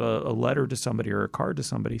send out a letter to somebody or a card to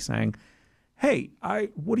somebody saying, hey,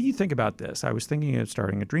 what do you think about this? I was thinking of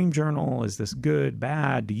starting a dream journal. Is this good,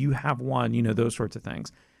 bad? Do you have one? Those sorts of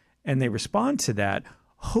things. And they respond to that.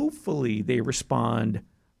 Hopefully they respond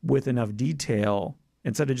with enough detail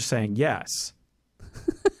instead of just saying yes.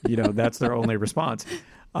 That's their only response.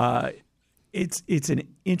 It's an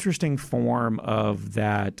interesting form of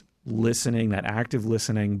that listening, that active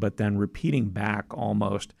listening, but then repeating back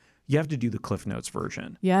almost. You have to do the Cliff Notes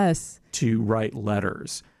version. Yes. To write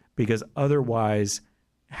letters, because otherwise,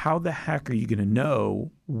 how the heck are you going to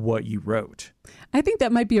know what you wrote? I think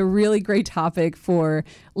that might be a really great topic for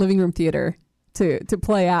living room theater to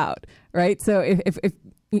play out, right? So if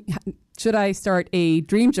should I start a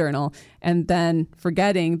dream journal, and then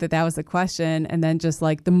forgetting that was the question, and then just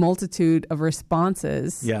like the multitude of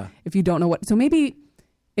responses. Yeah. If you don't know what, so maybe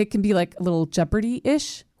it can be like a little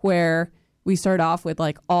Jeopardy-ish, where we start off with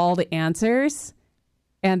like all the answers,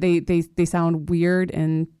 and they sound weird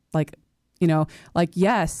and like,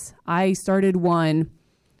 yes, I started one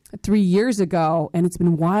 3 years ago, and it's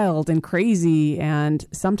been wild and crazy, and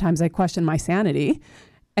sometimes I question my sanity.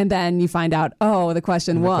 And then you find out, the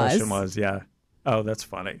question was, yeah. Oh, that's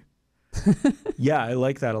funny. Yeah, I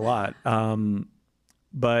like that a lot.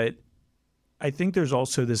 But I think there's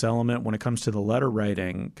also this element when it comes to the letter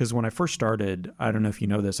writing, because when I first started, I don't know if you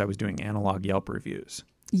know this, I was doing analog Yelp reviews.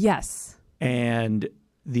 Yes. And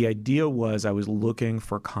the idea was I was looking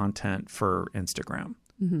for content for Instagram.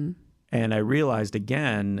 And I realized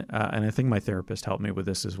again, and I think my therapist helped me with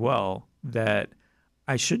this as well, that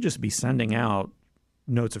I should just be sending out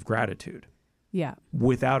notes of gratitude. Yeah.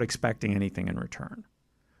 Without expecting anything in return.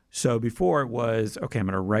 So before it was, okay, I'm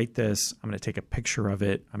going to write this. I'm going to take a picture of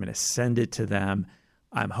it. I'm going to send it to them.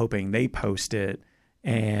 I'm hoping they post it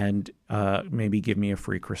and maybe give me a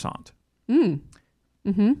free croissant. I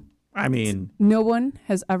mean, no one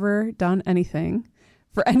has ever done anything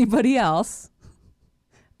for anybody else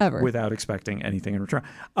ever without expecting anything in return.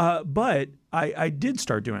 But I did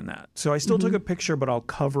start doing that. So I still took a picture, but I'll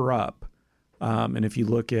cover up. And if you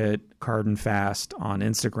look at Card and Fast on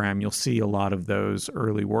Instagram, you'll see a lot of those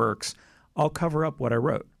early works. I'll cover up what I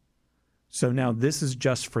wrote. So now this is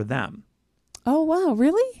just for them. Oh, wow.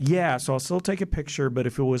 Really? Yeah, so I'll still take a picture, but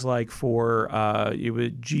if it was like for it was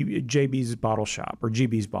JB's Bottle Shop or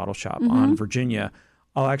GB's Bottle Shop on Virginia,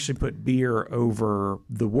 I'll actually put beer over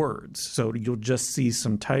the words. So you'll just see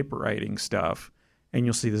some typewriting stuff and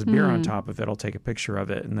you'll see this beer on top of it. I'll take a picture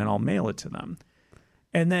of it and then I'll mail it to them.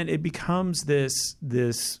 And then it becomes this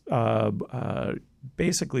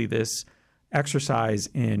basically this exercise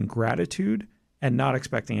in gratitude and not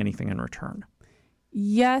expecting anything in return.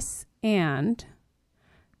 Yes, and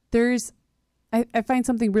I find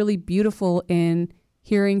something really beautiful in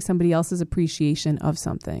hearing somebody else's appreciation of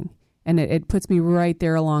something, and it puts me right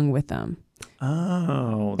there along with them.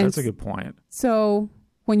 Oh, that's a good point. So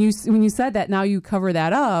when you said that, now you cover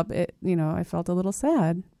that up. I felt a little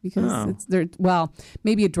sad because it's there. Well,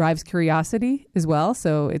 maybe it drives curiosity as well,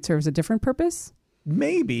 so it serves a different purpose.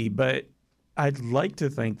 Maybe, but I'd like to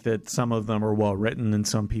think that some of them are well written and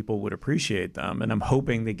some people would appreciate them. And I'm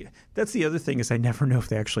hoping that's the other thing is I never know if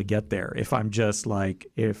they actually get there. If I'm just like,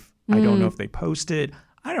 if I don't know if they post it,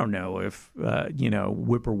 I don't know if,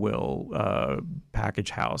 Whippoorwill Package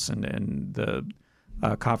House and the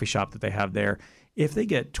coffee shop that they have there, if they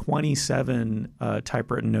get 27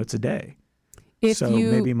 typewritten notes a day.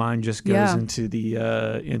 Maybe mine just goes into the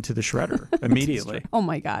shredder immediately. Oh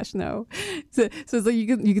my gosh, no! So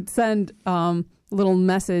you could send a little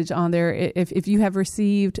message on there. If you have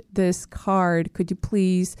received this card, could you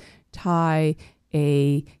please tie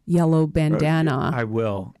a yellow bandana? I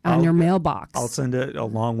will on your mailbox. I'll send it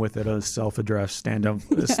along with it a self-addressed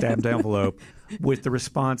stamped envelope with the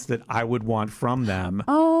response that I would want from them.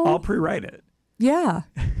 Oh, I'll pre-write it. Yeah.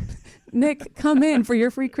 Nick, come in for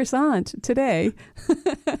your free croissant today.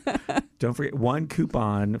 Don't forget 1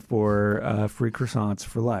 coupon for free croissants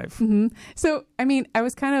for life. Mm-hmm. So, I mean, I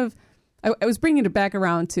was I was bringing it back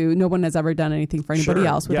around to no one has ever done anything for anybody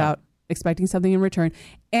else without expecting something in return.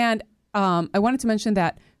 And I wanted to mention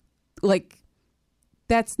that,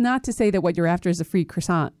 that's not to say that what you're after is a free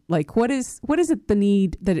croissant. Like, what is it the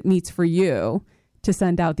need that it meets for you to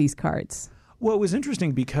send out these cards? Well, it was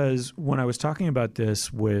interesting because when I was talking about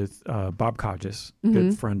this with Bob Codges,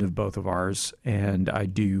 good friend of both of ours, and I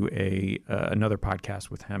do another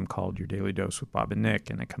podcast with him called Your Daily Dose with Bob and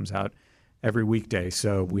Nick, and it comes out every weekday.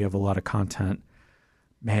 So we have a lot of content.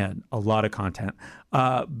 Man, a lot of content.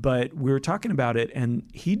 But we were talking about it, and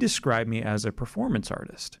he described me as a performance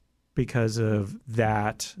artist because of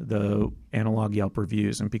that, the analog Yelp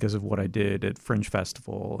reviews, and because of what I did at Fringe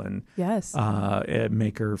Festival and at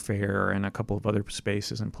Maker Faire and a couple of other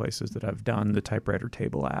spaces and places that I've done the typewriter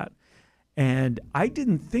table at. And I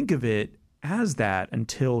didn't think of it as that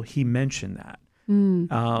until he mentioned that.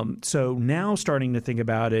 So now starting to think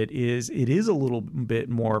about it is a little bit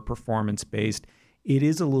more performance-based. It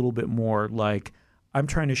is a little bit more like I'm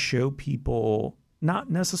trying to show people not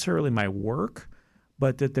necessarily my work,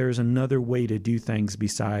 but that there's another way to do things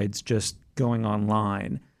besides just going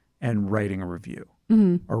online and writing a review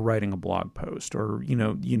or writing a blog post or,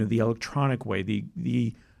 the electronic way,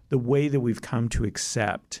 the way that we've come to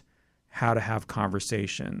accept how to have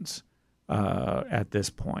conversations at this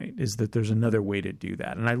point is that there's another way to do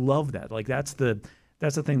that. And I love that. Like that's the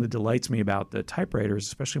thing that delights me about the typewriters,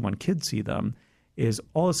 especially when kids see them, is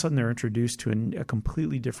all of a sudden they're introduced to a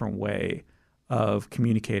completely different way of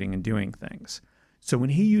communicating and doing things. So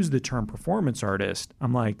when he used the term performance artist,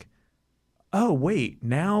 I'm like, oh, wait,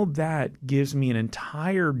 now that gives me an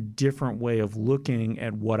entire different way of looking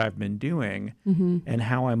at what I've been doing and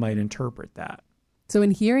how I might interpret that. So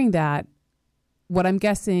in hearing that, what I'm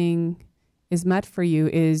guessing is met for you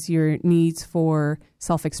is your needs for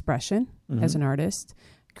self-expression as an artist,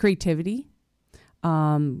 creativity,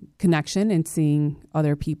 connection, and seeing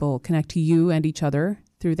other people connect to you and each other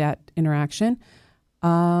through that interaction.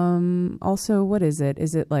 Also, what is it?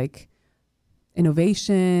 Is it like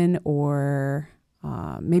innovation or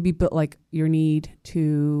maybe like your need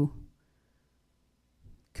to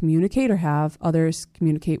communicate or have others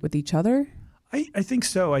communicate with each other? I think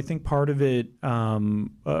so. I think part of it, part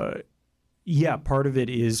of it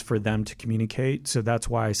is for them to communicate. So that's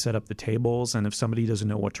why I set up the tables. And if somebody doesn't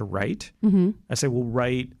know what to write, I say, well,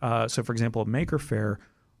 write. So for example, at Maker Faire,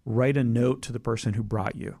 write a note to the person who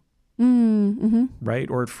brought you. Right?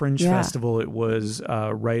 Or at Fringe Festival, it was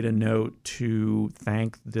write a note to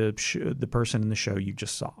thank the person in the show you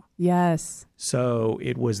just saw. Yes. So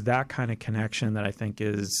it was that kind of connection that I think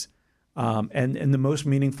is, and the most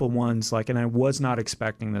meaningful ones, and I was not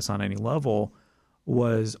expecting this on any level,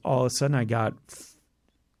 was all of a sudden I got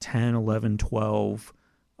 10, 11, 12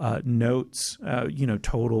 notes,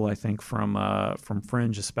 total, I think, from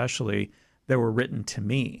Fringe especially, that were written to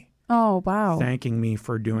me. Oh, wow. thanking me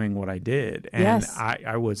for doing what I did. And Yes.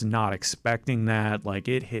 I was not expecting that. Like,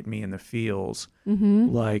 it hit me in the feels. Mm-hmm.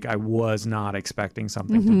 Like, I was not expecting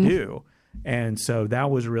something to do. And so that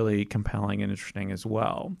was really compelling and interesting as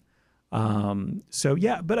well. So,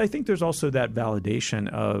 yeah, but I think there's also that validation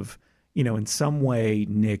of, in some way,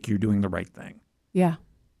 Nick, you're doing the right thing, Yeah.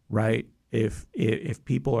 right? If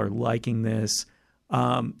people are liking this,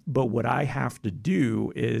 but what I have to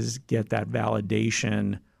do is get that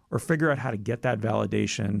validation or figure out how to get that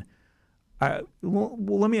validation. Well,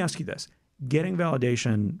 let me ask you this. Getting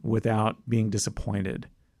validation without being disappointed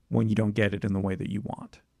when you don't get it in the way that you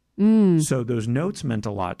want. So those notes meant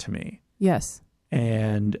a lot to me. Yes.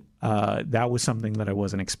 And that was something that I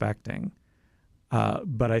wasn't expecting.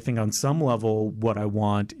 But I think on some level, what I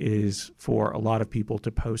want is for a lot of people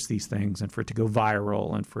to post these things and for it to go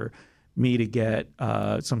viral and for me to get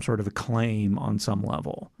some sort of acclaim on some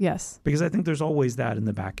level. Yes. Because I think there's always that in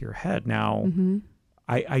the back of your head. Now,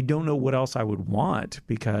 I don't know what else I would want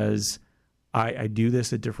because I do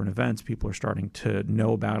this at different events. People are starting to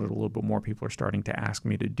know about it a little bit more. People are starting to ask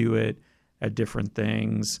me to do it at different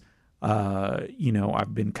things.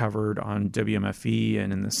 I've been covered on WMFE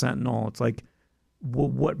and in the Sentinel. It's like, well,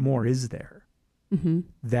 what more is there?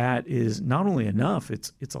 That is not only enough,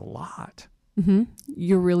 it's a lot.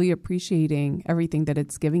 You're really appreciating everything that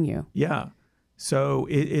it's giving you. Yeah. So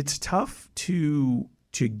it's tough to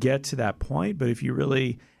get to that point, but if you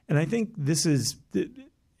really, and I think this is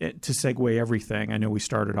to segue everything. I know we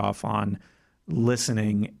started off on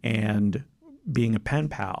listening and being a pen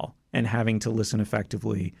pal and having to listen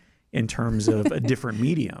effectively in terms of a different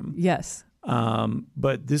medium. Yes.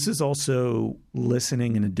 But this is also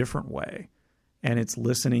listening in a different way. And it's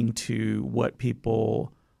listening to what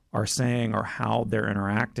people are saying or how they're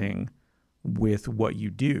interacting with what you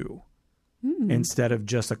do instead of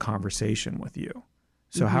just a conversation with you.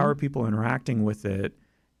 So how are people interacting with it?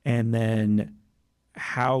 And then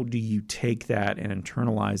how do you take that and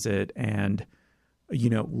internalize it and,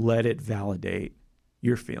 let it validate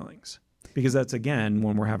your feelings? Because that's, again,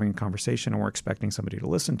 when we're having a conversation and we're expecting somebody to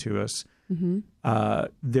listen to us,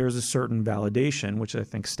 there's a certain validation, which I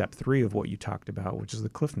think step 3 of what you talked about, which is the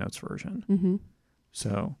Cliff Notes version.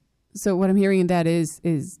 So what I'm hearing in that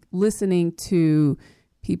is listening to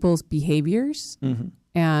people's behaviors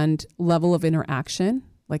and level of interaction,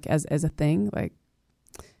 like as a thing, like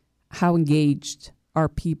how engaged are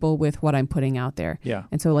people with what I'm putting out there. Yeah.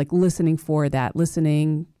 And so like listening for that,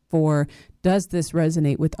 listening for, does this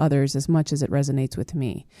resonate with others as much as it resonates with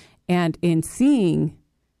me? And in seeing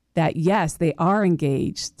that, yes, they are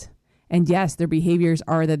engaged. And yes, their behaviors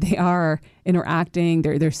are that they are interacting.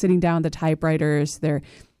 They're sitting down the typewriters. They're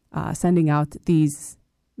sending out these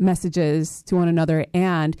messages to one another.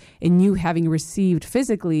 And in you having received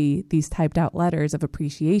physically these typed out letters of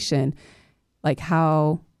appreciation, like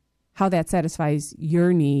how that satisfies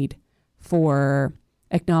your need for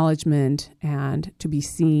acknowledgement and to be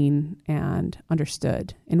seen and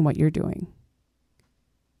understood in what you're doing.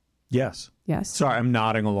 Yes. Yes. Sorry, I'm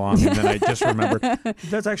nodding along, and then I just remembered.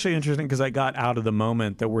 That's actually interesting because I got out of the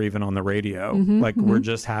moment that we're even on the radio. We're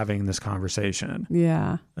just having this conversation.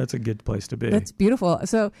 Yeah. That's a good place to be. That's beautiful.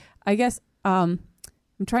 So I guess I'm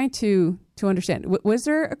trying to understand. Was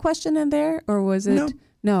there a question in there, or was it?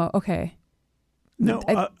 No. Okay. No,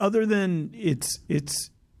 other than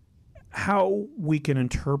it's how we can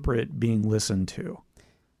interpret being listened to.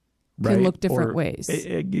 Right? Can look different ways.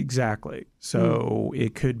 Exactly. So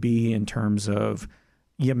it could be in terms of,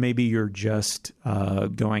 maybe you're just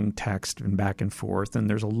going text and back and forth, and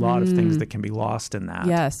there's a lot of things that can be lost in that.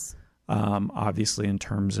 Yes. Obviously, in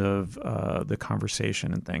terms of the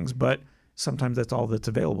conversation and things, but sometimes that's all that's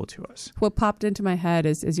available to us. What popped into my head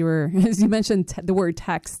as you mentioned the word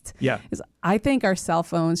text. Yeah. Is I think our cell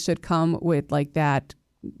phones should come with like that,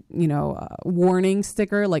 warning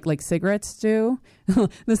sticker, like cigarettes do.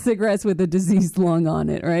 The cigarettes with the diseased lung on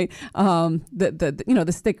it, right?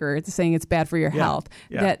 The sticker, it's saying it's bad for your health.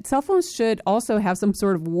 Yeah. That cell phones should also have some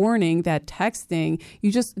sort of warning that texting,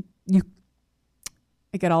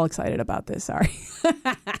 I get all excited about this. Sorry.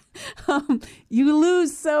 You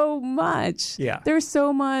lose so much. Yeah. There's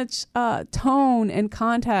so much tone and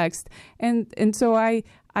context. And so I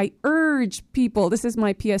urge people, this is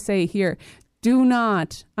my PSA here, do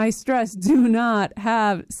not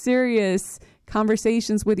have serious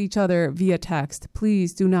conversations with each other via text.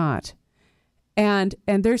 Please do not. And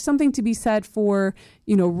there's something to be said for,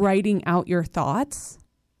 writing out your thoughts,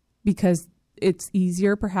 because it's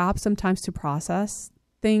easier perhaps sometimes to process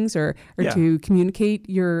things or to communicate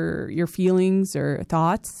your feelings or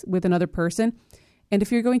thoughts with another person. And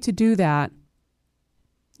if you're going to do that,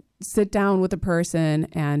 sit down with a person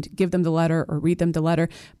and give them the letter or read them the letter.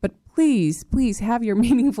 But please, please have your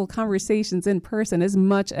meaningful conversations in person as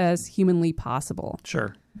much as humanly possible.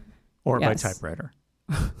 Sure. Or by typewriter.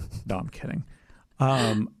 No, I'm kidding.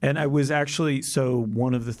 And I was actually, so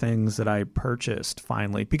one of the things that I purchased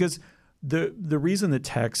finally, because the reason that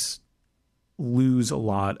texts lose a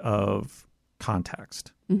lot of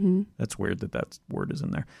context, that's weird that word is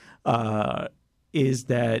in there, is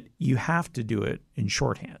that you have to do it in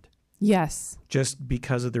shorthand. Yes. Just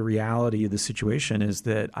because of the reality of the situation is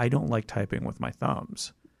that I don't like typing with my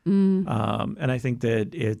thumbs. And I think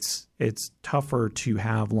that it's tougher to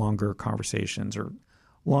have longer conversations or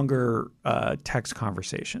longer text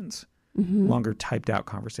conversations, longer typed out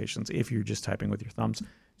conversations if you're just typing with your thumbs.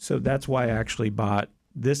 So that's why I actually bought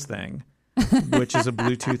this thing, which is a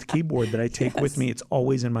Bluetooth keyboard that I take with me. It's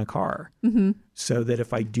always in my car. So that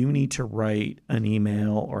if I do need to write an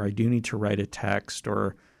email or I do need to write a text,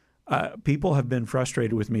 or people have been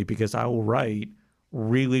frustrated with me because I will write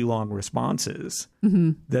really long responses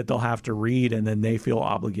that they'll have to read and then they feel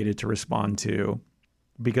obligated to respond to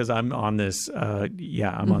because I'm on this.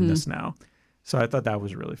 I'm on this now. So I thought that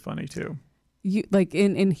was really funny too. You like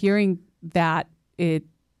in hearing that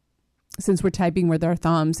since we're typing with our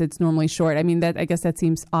thumbs, it's normally short. I mean, I guess that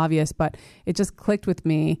seems obvious, but it just clicked with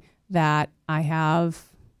me that I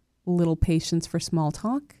have little patience for small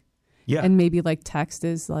talk. Yeah. And maybe like text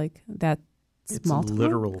is like that small talk. It's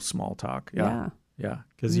literal small talk. Yeah.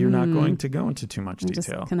 Because you're not going to go into too much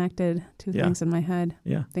detail. Just connected to things in my head.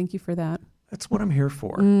 Yeah. Thank you for that. That's what I'm here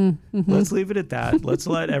for. Let's leave it at that. Let's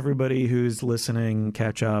let everybody who's listening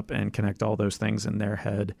catch up and connect all those things in their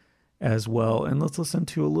head as well. And let's listen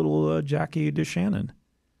to a little Jackie DeShannon.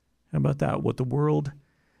 How about that? What the world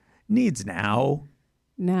needs now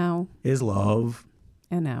is love.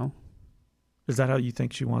 And now. Is that how you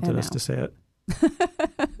think she wanted us to say it?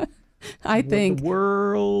 I think. What the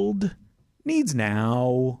world needs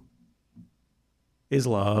now is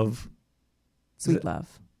love. Sweet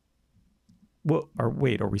love. Well, are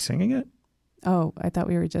we singing it? Oh, I thought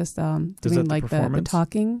we were just doing like the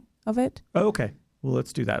talking of it. Oh, okay. Well,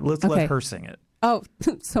 let's do that. Let's let her sing it. Oh,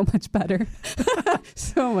 so much better.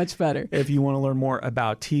 So much better. If you want to learn more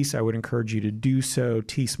about Tisse, I would encourage you to do so.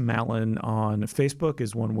 Tisse Mallon on Facebook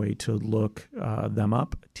is one way to look them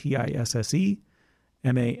up. TISSE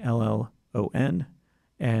MALLON.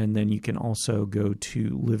 And then you can also go to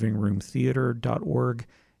livingroomtheater.org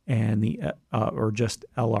and or just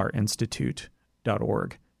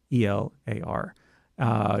lrinstitute.org, ELAR.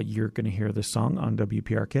 You're going to hear this song on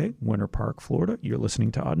WPRK, Winter Park, Florida. You're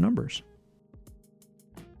listening to Odd Numbers.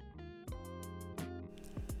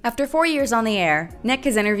 After 4 years on the air, Nick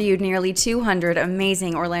has interviewed nearly 200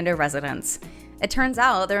 amazing Orlando residents. It turns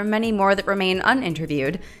out there are many more that remain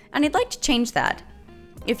uninterviewed, and he'd like to change that.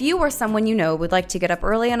 If you or someone you know would like to get up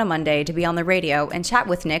early on a Monday to be on the radio and chat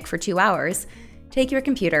with Nick for 2 hours, take your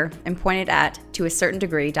computer and point it at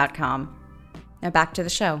toacertaindegree.com. Now back to the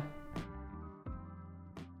show.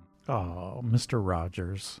 Oh, Mr.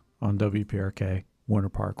 Rogers on WPRK, Winter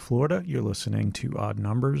Park, Florida. You're listening to Odd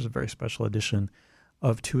Numbers, a very special edition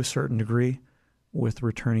of To a Certain Degree with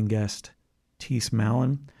returning guest Tisse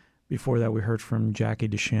Mallon. Before that, we heard from Jackie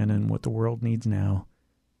DeShannon, What the World Needs Now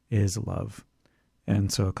is Love.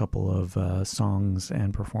 And so a couple of songs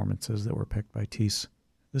and performances that were picked by Tisse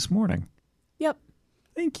this morning. Yep.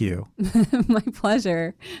 Thank you. My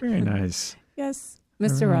pleasure. Very nice. Yes.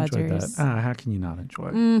 Mr. Rogers. How can you not enjoy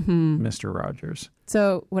Mr. Rogers?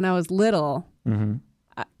 So when I was little,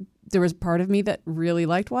 there was part of me that really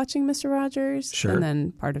liked watching Mr. Rogers. Sure. And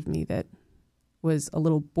then part of me that was a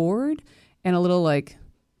little bored and a little like,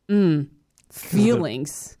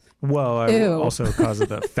 feelings. Also because of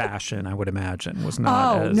the fashion, I would imagine, was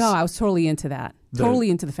not no, I was totally into that. Totally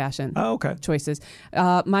into the fashion choices.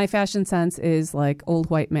 My fashion sense is like old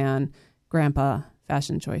white man, grandpa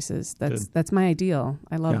fashion choices. That's my ideal.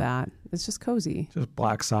 I love that. It's just cozy. Just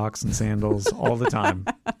black socks and sandals all the time.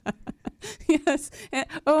 Yes.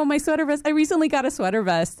 My sweater vest. I recently got a sweater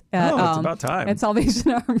vest at, it's about time. At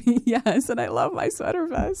Salvation Army. Yes. And I love my sweater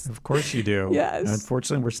vest. Of course you do. Yes.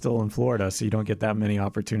 Unfortunately, we're still in Florida, so you don't get that many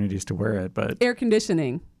opportunities to wear it. But air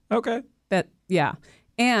conditioning. Okay.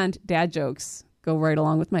 And dad jokes go right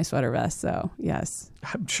along with my sweater vest. So, yes.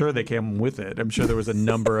 I'm sure they came with it. I'm sure there was a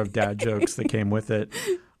number of dad jokes that came with it.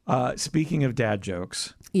 Speaking of dad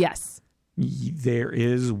jokes. Yes. There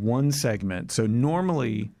is one segment. So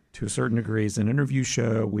normally, to a certain degree, as an interview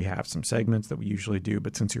show, we have some segments that we usually do.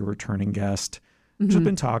 But since you're a returning guest, we've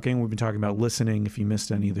been talking about listening. If you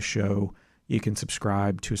missed any of the show, you can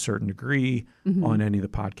subscribe to a certain degree on any of the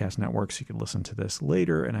podcast networks. You can listen to this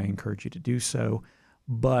later, and I encourage you to do so.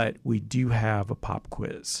 but we do have a pop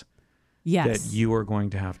quiz Yes. that you are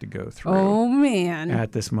going to have to go through. Oh, man.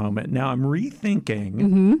 At this moment. Now I'm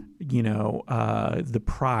rethinking, the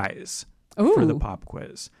prize for the pop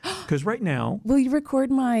quiz. Because right now... Will you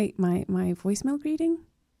record my voicemail greeting?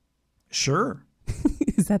 Sure.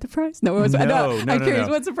 Is that the prize? No, I'm curious.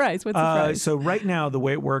 What's the prize? What's the prize? So right now, the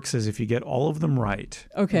way it works is if you get all of them right,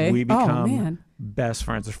 okay. we become best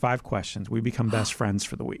friends. There's 5 questions. We become best friends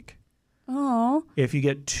for the week. Oh. If you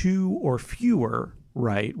get 2 or fewer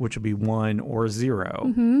right, which would be 1 or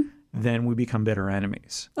 0, then we become bitter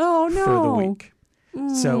enemies. Oh, no. For the week.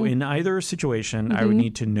 So in either situation, I would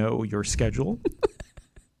need to know your schedule,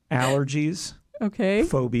 allergies,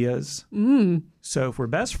 phobias. So if we're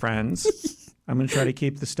best friends, I'm going to try to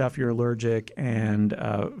keep the stuff you're allergic and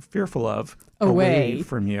fearful of away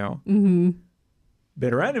from you.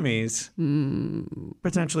 Bitter enemies,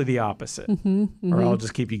 potentially the opposite. Or I'll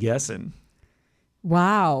just keep you guessing.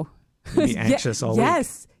 Wow. You'll be anxious all week.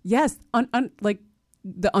 Yes. Like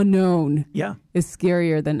the unknown is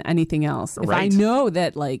scarier than anything else. If I know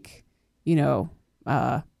that, like,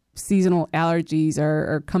 seasonal allergies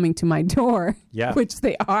are coming to my door, which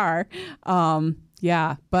they are,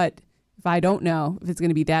 but if I don't know if it's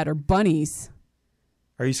going to be that or bunnies.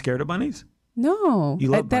 Are you scared of bunnies? No. You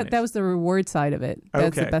love bunnies. That was the reward side of it.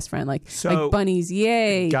 That's the best friend. Like bunnies,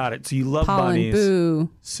 yay. Got it. So you love pollen, bunnies.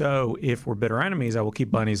 Boo. So if we're bitter enemies, I will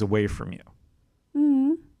keep bunnies away from you.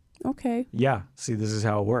 Okay. Yeah. See, this is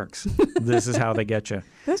how it works. This is how they get you.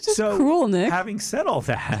 That's just cruel, Nick. Having said all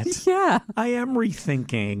that, I am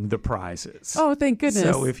rethinking the prizes. Oh, thank goodness.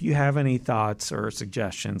 So if you have any thoughts or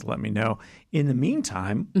suggestions, let me know. In the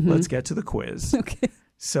meantime, let's get to the quiz. Okay.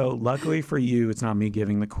 So luckily for you, it's not me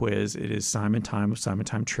giving the quiz. It is Simon Time of Simon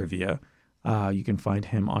Time Trivia. You can find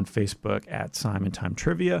him on Facebook at Simon Time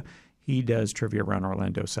Trivia. He does trivia around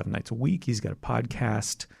Orlando 7 nights a week. He's got a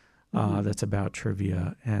podcast that's about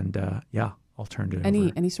trivia. And I'll turn it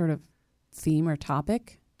over. Any sort of theme or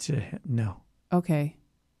topic? No. Okay.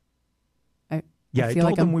 I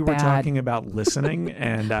told them we were talking about listening,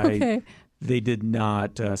 and they did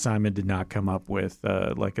not. Simon did not come up with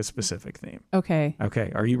like a specific theme. Okay.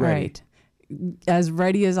 Okay. Are you ready? Right. As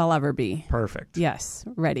ready as I'll ever be. Perfect. Yes,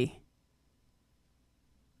 ready.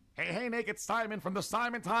 Hey, Nick, it's Simon from the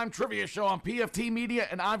Simon Time Trivia Show on PFT Media,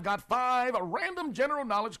 and I've got 5 random general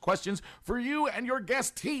knowledge questions for you and your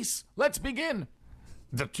guest, Tease. Let's begin.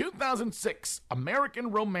 The 2006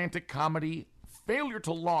 American romantic comedy Failure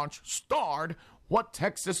to Launch starred what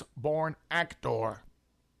Texas-born actor?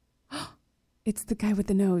 It's the guy with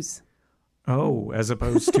the nose. Oh, as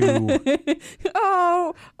opposed to...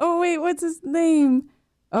 oh, wait, what's his name?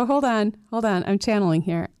 Oh, hold on. I'm channeling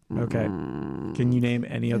here. Okay. Can you name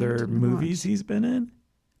any other movies he's been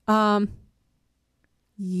in?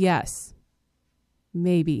 Yes.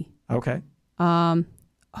 Maybe. Okay. Oh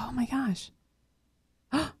my gosh.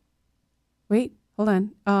 Wait, hold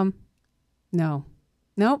on. No.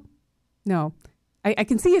 Nope. No. I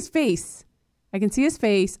can see his face. I can see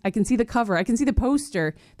the cover. I can see the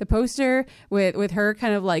poster. The poster with her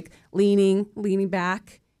kind of like leaning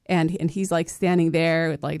back. And he's like standing there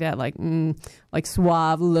with like that, like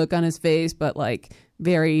suave look on his face, but like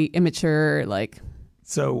very immature, like.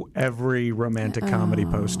 So every romantic comedy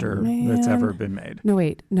poster that's ever been made. No,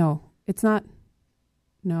 wait, no, it's not.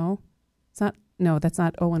 No, it's not. No, that's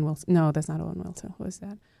not Owen Wilson. No, that's not Owen Wilson. Who is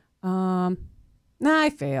that? I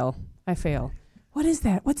fail. What is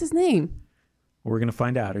that? What's his name? We're gonna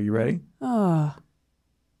find out. Are you ready?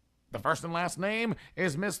 The first and last name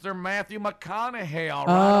is Mr. Matthew McConaughey.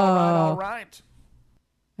 All right.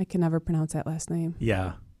 I can never pronounce that last name.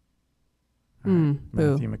 Yeah. Boo.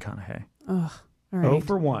 Matthew McConaughey. All right. 0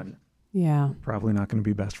 for 1. Yeah. Probably not going to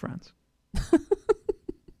be best friends.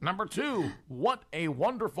 Number 2, What a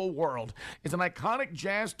Wonderful World is an iconic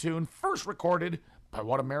jazz tune first recorded by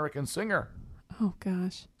what American singer? Oh,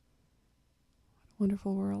 gosh.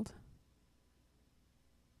 Wonderful World.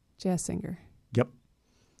 Jazz singer. Yep.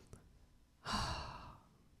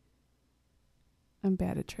 I'm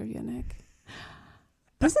bad at trivia, Nick.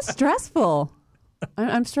 This is stressful.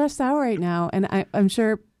 I'm stressed out right now, and I'm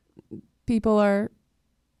sure people are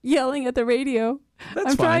yelling at the radio.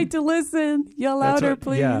 That's I'm fine. trying to listen. Yell louder,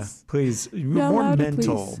 please. Yeah, please. Yell more louder,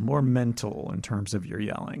 mental. please. More mental in terms of your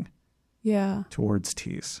yelling. Yeah. Towards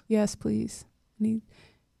Tease. Yes, please.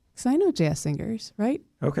 Because I know jazz singers, right?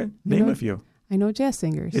 Okay. Name a few. I know jazz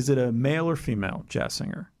singers. Is it a male or female jazz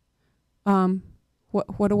singer?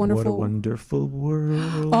 What a wonderful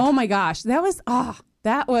world. Oh my gosh, that was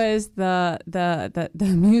the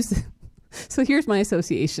music. So here's my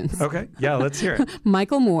associations. Okay. Yeah, let's hear it.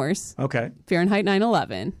 Michael Morse, Okay. Fahrenheit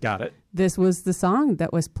 9/11. Got it. This was the song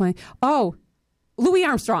that was playing. Oh, Louis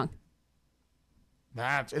Armstrong.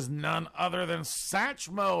 That is none other than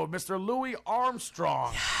Satchmo, Mr. Louis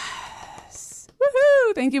Armstrong.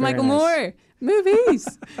 Woohoo! Thank you, Very Michael nice. Moore.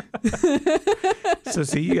 Movies. So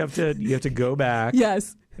see, you have to go back,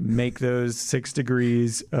 Yes. make those 6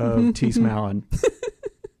 degrees of T. Smallin.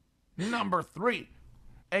 Number 3.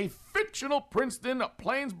 A fictional Princeton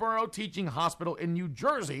Plainsboro teaching hospital in New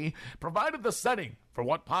Jersey provided the setting for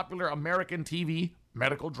what popular American TV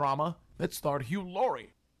medical drama that starred Hugh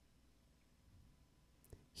Laurie?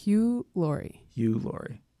 Hugh Laurie. Hugh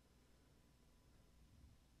Laurie.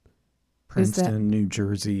 Is that- Princeton, New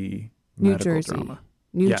Jersey. New medical Jersey. drama.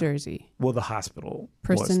 New Yeah. Jersey. Well, the hospital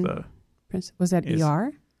Princeton. was the. Was that is-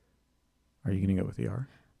 ER? Are you going to go with ER?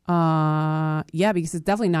 Yeah, because it's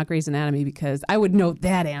definitely not Grey's Anatomy because I would know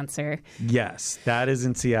that answer. Yes, that is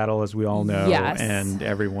in Seattle, as we all know, Yes. and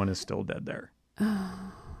everyone is still dead there.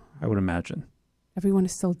 I would imagine. Everyone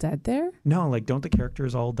is still dead there? No, like, don't the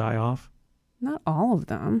characters all die off? Not all of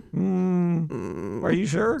them. Are you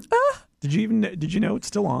sure? Did you know it's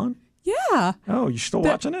still on? Yeah. Oh, you're still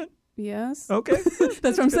watching it? Yes. Okay. That's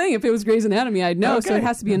what I'm saying. If it was Grey's Anatomy, I'd know. So it Okay.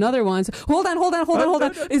 has to be another one. So, hold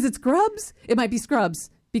on. Is it Scrubs? It might be Scrubs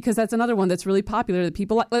because that's another one that's really popular that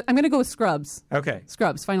people like. I'm going to go with Scrubs. Okay.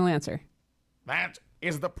 Scrubs. Final answer. That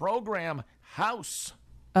is the program House.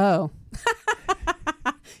 Oh.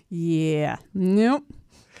 Yeah. Nope.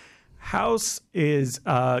 House is.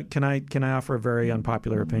 Can I offer a very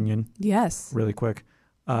unpopular opinion, Yes. really quick?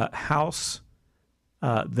 House,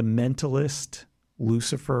 The Mentalist,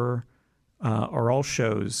 Lucifer, are all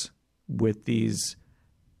shows with these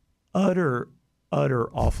utter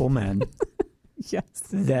awful men Yes.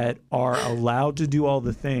 that are allowed to do all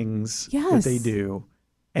the things that Yes. they do,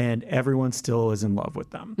 and everyone still is in love with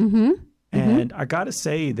them. Mm-hmm. And I got to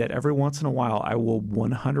say that every once in a while, I will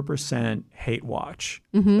 100% hate watch.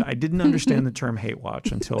 I didn't understand the term hate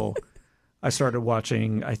watch until I started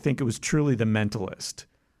watching, I think it was truly The Mentalist.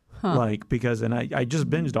 Like, because, and I just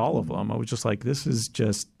binged all of them. I was just like, this is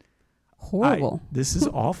just Horrible. this is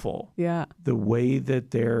awful. Yeah. The way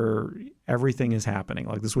that everything is happening.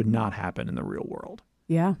 Like, this would not happen in the real world.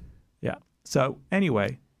 Yeah. Yeah. So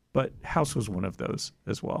anyway, but House was one of those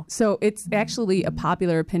as well. So it's actually a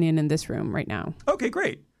popular opinion in this room right now. Okay,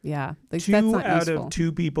 great. Yeah. Like, 2 that's not out useful. of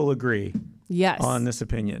 2 people agree Yes. on this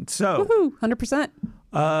opinion. So Woohoo.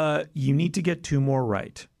 100%. you need to get 2 more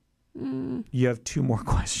right. You have 2 more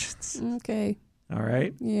questions. Okay. All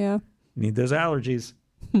right. Yeah. You need those allergies.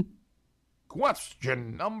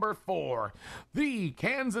 Question number 4. The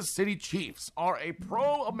Kansas City Chiefs are a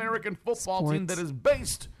pro-American football team Sports. that is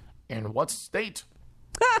based in what state?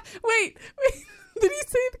 Wait. Did he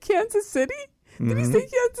say Kansas City? Did he say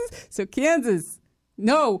Kansas? So Kansas.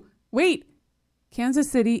 No. Wait.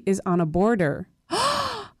 Kansas City is on a border.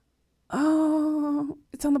 Oh,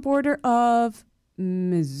 it's on the border of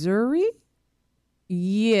Missouri?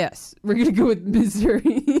 Yes. We're going to go with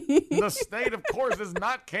Missouri. The state, of course, is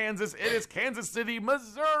not Kansas. It is Kansas City,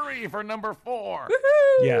 Missouri for number 4.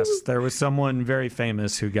 Yes, there was someone very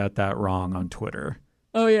famous who got that wrong on Twitter.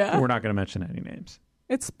 Oh, yeah. We're not going to mention any names.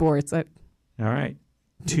 It's sports. All right.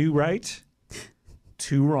 2 right,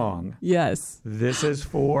 2 wrong. Yes. This is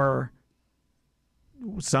for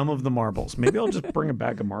some of the marbles. Maybe I'll just bring a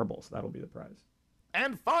bag of marbles. That'll be the prize.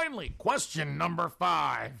 And finally, question number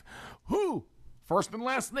 5. Who, first and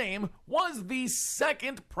last name, was the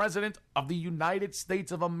 2nd president of the United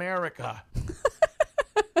States of America?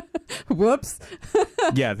 Whoops.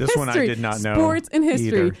 Yeah, this one I History. did not know. Sports and history.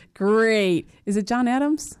 either. Great. Is it John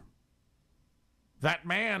Adams? That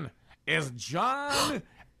man is John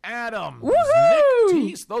Adams. Woohoo!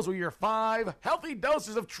 Nick Teese, those were your 5 healthy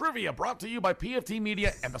doses of trivia brought to you by PFT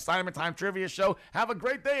Media and the Simon Time Trivia Show. Have a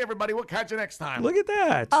great day, everybody. We'll catch you next time. Look at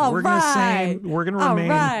that. All we're right. gonna All remain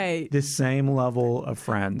right. the same level of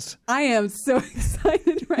friends. I am so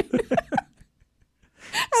excited right now.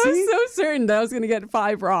 I was so certain that I was going to get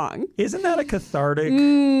 5 wrong. Isn't that a cathartic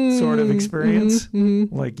sort of experience?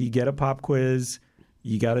 Like, you get a pop quiz,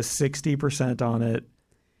 you got a 60% on it,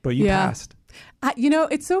 but you Yeah. passed.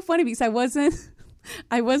 It's so funny because I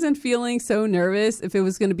wasn't feeling so nervous if it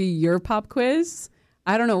was going to be your pop quiz.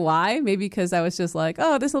 I don't know why. Maybe because I was just like,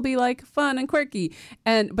 oh, this will be like fun and quirky.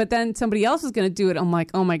 But then somebody else was going to do it. I'm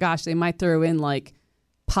like, oh my gosh, they might throw in like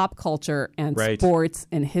pop culture and Right. sports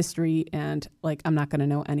and history, and like I'm not going to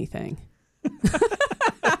know anything.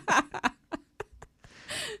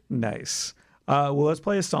 Nice. Well, let's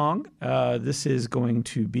play a song. This is going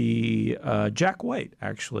to be Jack White,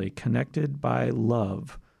 actually, Connected by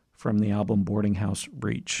Love from the album Boarding House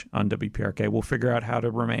Reach on WPRK. We'll figure out how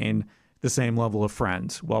to remain the same level of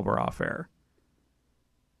friends while we're off air.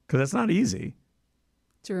 Because that's not easy.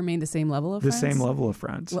 To remain the same level of The friends? same level of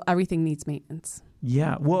friends. Well, everything needs maintenance.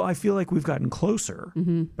 Yeah. Well, I feel like we've gotten closer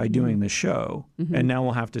by doing this show. And now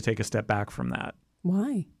we'll have to take a step back from that.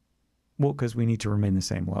 Why? Well, because we need to remain the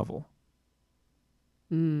same level.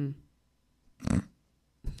 All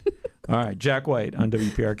right. Jack White on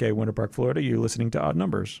WPRK, Winter Park, Florida. You're listening to Odd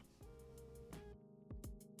Numbers.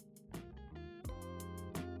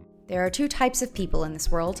 There are two types of people in this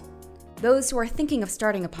world: those who are thinking of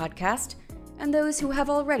starting a podcast, and those who have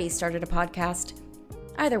already started a podcast.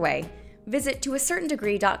 Either way, visit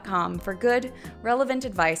toacertaindegree.com for good, relevant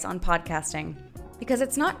advice on podcasting. Because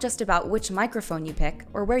it's not just about which microphone you pick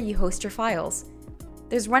or where you host your files.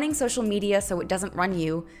 There's running social media so it doesn't run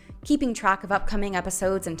you, keeping track of upcoming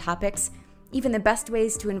episodes and topics, even the best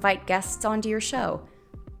ways to invite guests onto your show.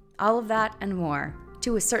 All of that and more,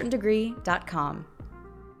 toacertaindegree.com.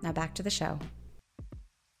 Now back to the show.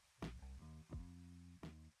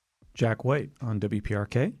 Jack White on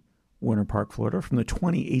WPRK, Winter Park, Florida, from the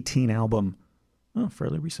 2018 album,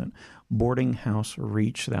 fairly recent, Boarding House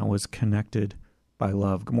Reach. That was Connected by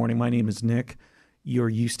Love. Good morning. My name is Nick. You're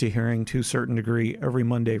used to hearing To a Certain Degree every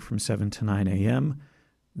Monday from 7 to 9 a.m.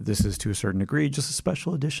 This is To a Certain Degree, just a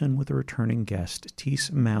special edition with a returning guest.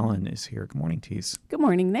 Tees Mallon is here. Good morning, Tees. Good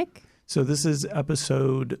morning, Nick. So this is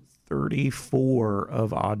episode 34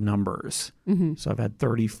 of Odd Numbers. So I've had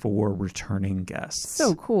 34 returning guests.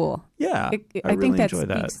 So cool. Yeah, I really think that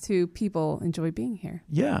enjoy speaks to people enjoy being here.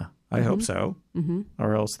 Yeah, I hope so.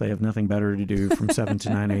 Or else they have nothing better to do from 7 to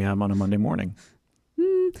 9 a.m. on a Monday morning.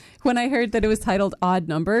 When I heard that it was titled Odd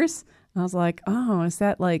Numbers, I was like, oh, is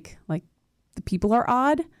that like the people are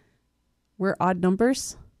odd? We're odd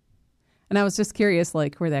numbers? And I was just curious,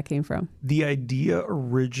 like, where that came from. The idea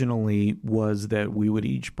originally was that we would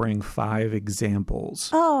each bring 5 examples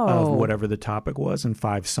Oh. of whatever the topic was and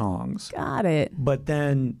 5 songs. Got it. But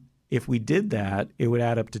then if we did that, it would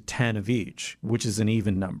add up to 10 of each, which is an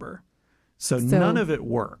even number. So none of it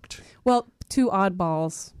worked. Well, 2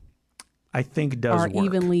 oddballs I think does are work.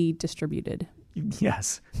 evenly distributed.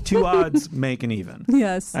 Yes. 2 odds make an even.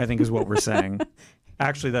 Yes. I think is what we're saying.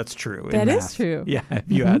 Actually, that's true. That in is math. true. Yeah, if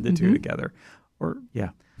you add the 2 together. Or,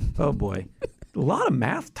 yeah. Oh, boy. A lot of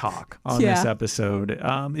math talk on this episode.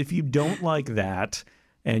 If you don't like that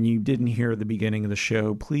and you didn't hear the beginning of the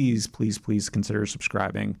show, please, please, please consider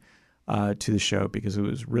subscribing to the show because it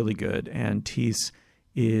was really good. And Tees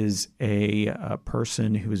is a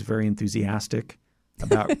person who is very enthusiastic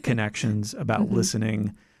about connections, about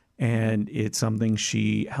listening, and it's something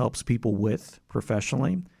she helps people with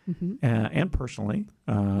professionally and personally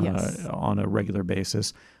on a regular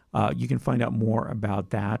basis. You can find out more about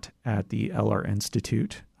that at the Eller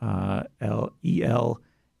Institute.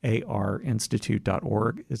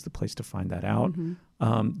 ELARinstitute.org is the place to find that out.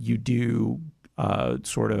 You do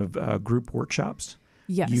sort of group workshops.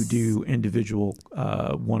 Yes. You do individual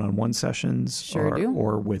one-on-one sessions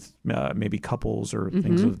or with maybe couples or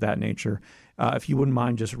things of that nature. If you wouldn't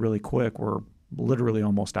mind, just really quick, we're literally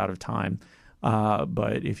almost out of time.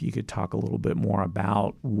 But if you could talk a little bit more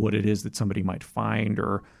about what it is that somebody might find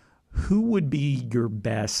or who would be your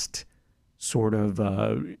best sort of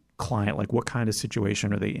client, like what kind of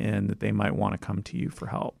situation are they in that they might want to come to you for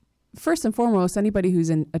help? First and foremost, anybody who's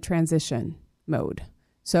in a transition mode.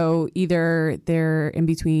 So either they're in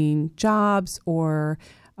between jobs or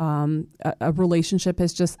a relationship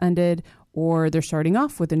has just ended, or they're starting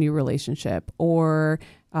off with a new relationship, or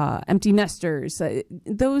empty nesters.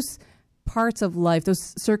 Those parts of life,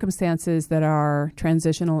 those circumstances that are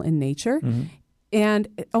transitional in nature. And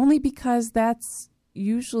only because that's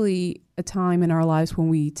usually a time in our lives when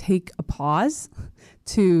we take a pause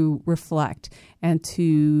to reflect and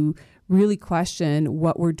to really question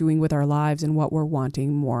what we're doing with our lives and what we're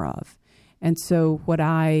wanting more of. And so what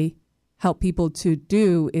I help people to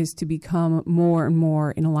do is to become more and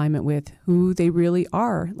more in alignment with who they really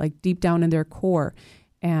are, like deep down in their core.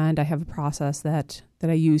 And I have a process that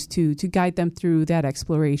I use to guide them through that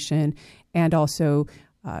exploration, and also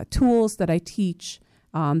tools that I teach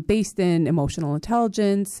based in emotional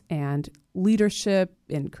intelligence and leadership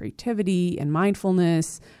and creativity and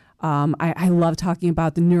mindfulness. I love talking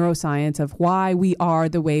about the neuroscience of why we are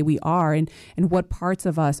the way we are and what parts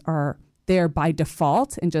of us are there by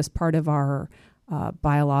default and just part of our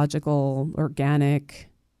biological, organic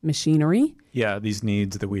machinery. Yeah, these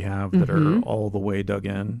needs that we have that are all the way dug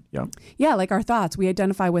in. Yeah. Yeah, like our thoughts. We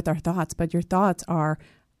identify with our thoughts, but your thoughts are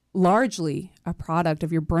largely a product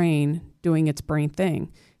of your brain doing its brain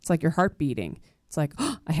thing. It's like your heart beating. It's like,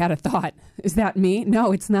 oh, I had a thought. Is that me?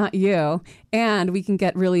 No, it's not you. And we can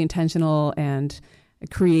get really intentional and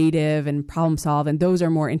creative and problem solve. And those are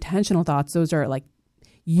more intentional thoughts. Those are like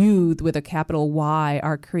you with a capital Y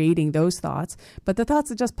are creating those thoughts. But the thoughts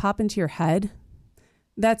that just pop into your head,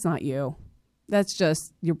 that's not you. That's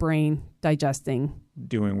just your brain digesting.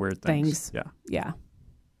 Doing weird things. Yeah. Yeah.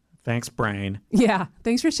 Thanks, brain. Yeah.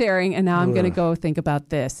 Thanks for sharing. And now I'm going to go think about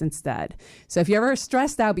this instead. So if you're ever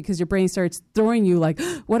stressed out because your brain starts throwing you like,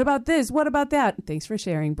 what about this? What about that? Thanks for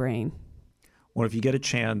sharing, brain. Well, if you get a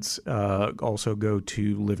chance, also go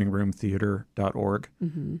to livingroomtheater.org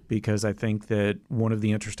because I think that one of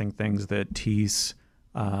the interesting things that Tees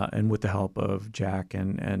and with the help of Jack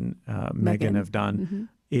and Megan have done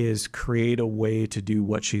is create a way to do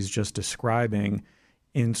what she's just describing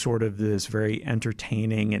in sort of this very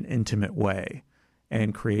entertaining and intimate way,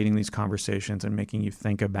 and creating these conversations and making you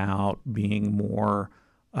think about being more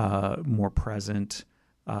present,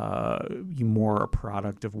 more a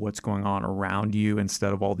product of what's going on around you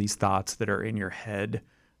instead of all these thoughts that are in your head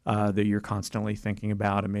that you're constantly thinking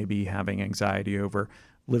about and maybe having anxiety over.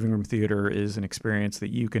 Living room theater is an experience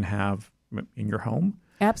that you can have in your home.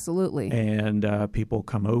 Absolutely. And people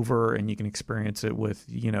come over and you can experience it with,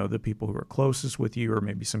 the people who are closest with you, or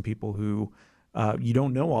maybe some people who you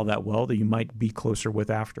don't know all that well that you might be closer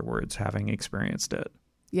with afterwards, having experienced it.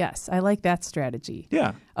 Yes, I like that strategy.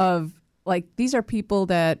 Yeah. Of like, these are people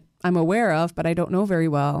that I'm aware of, but I don't know very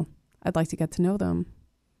well. I'd like to get to know them.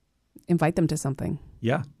 Invite them to something.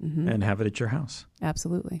 Yeah, and have it at your house.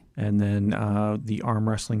 Absolutely. And then the arm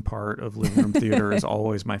wrestling part of living room theater is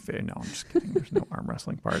always my favorite. No, I'm just kidding. There's no arm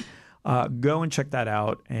wrestling part. Go and check that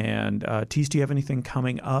out. And Tees, do you have anything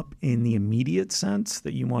coming up in the immediate sense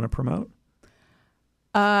that you want to promote?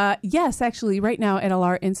 Yes, actually, right now at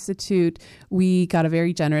LR Institute, we got a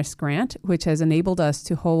very generous grant, which has enabled us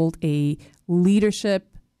to hold a leadership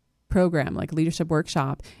program, like a leadership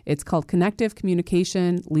workshop. It's called Connective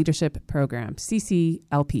Communication Leadership Program,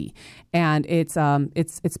 CCLP. And it's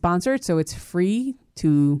sponsored, so it's free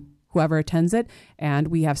to whoever attends it. And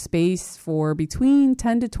we have space for between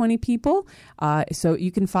 10 to 20 people. So you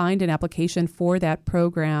can find an application for that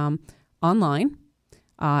program online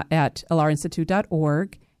at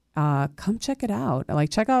lrinstitute.org. Come check it out.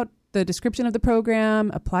 Check out the description of the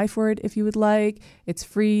program, apply for it if you would like. It's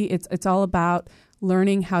free. It's all about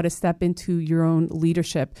learning how to step into your own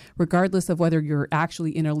leadership, regardless of whether you're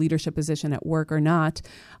actually in a leadership position at work or not.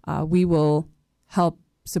 We will help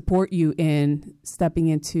support you in stepping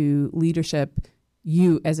into leadership,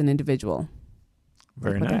 you as an individual.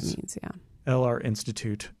 Very nice. What that means, yeah.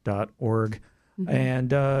 lrinstitute.org.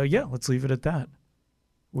 And let's leave it at that.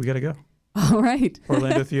 We got to go. All right.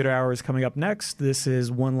 Orlando Theater Hour is coming up next. This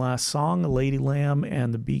is one last song, Lady Lamb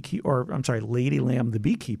the Beekeeper,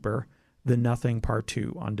 The Nothing Part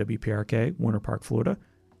 2 on WPRK, Winter Park, Florida.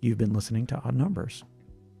 You've been listening to Odd Numbers.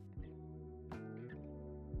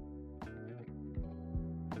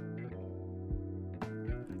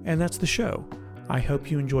 And that's the show. I hope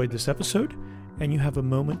you enjoyed this episode and you have a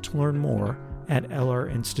moment to learn more at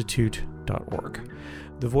lrinstitute.org.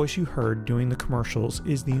 The voice you heard doing the commercials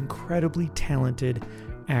is the incredibly talented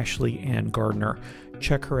Ashley Ann Gardner.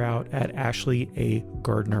 Check her out at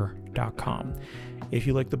ashleyaGardner.com. If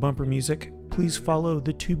you like the bumper music, please follow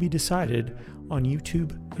the To Be Decided on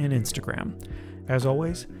YouTube and Instagram. As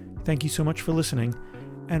always, thank you so much for listening,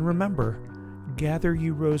 and remember, gather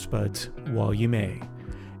you rosebuds while you may,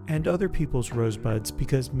 and other people's rosebuds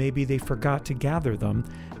because maybe they forgot to gather them,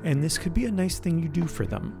 and this could be a nice thing you do for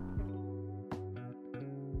them.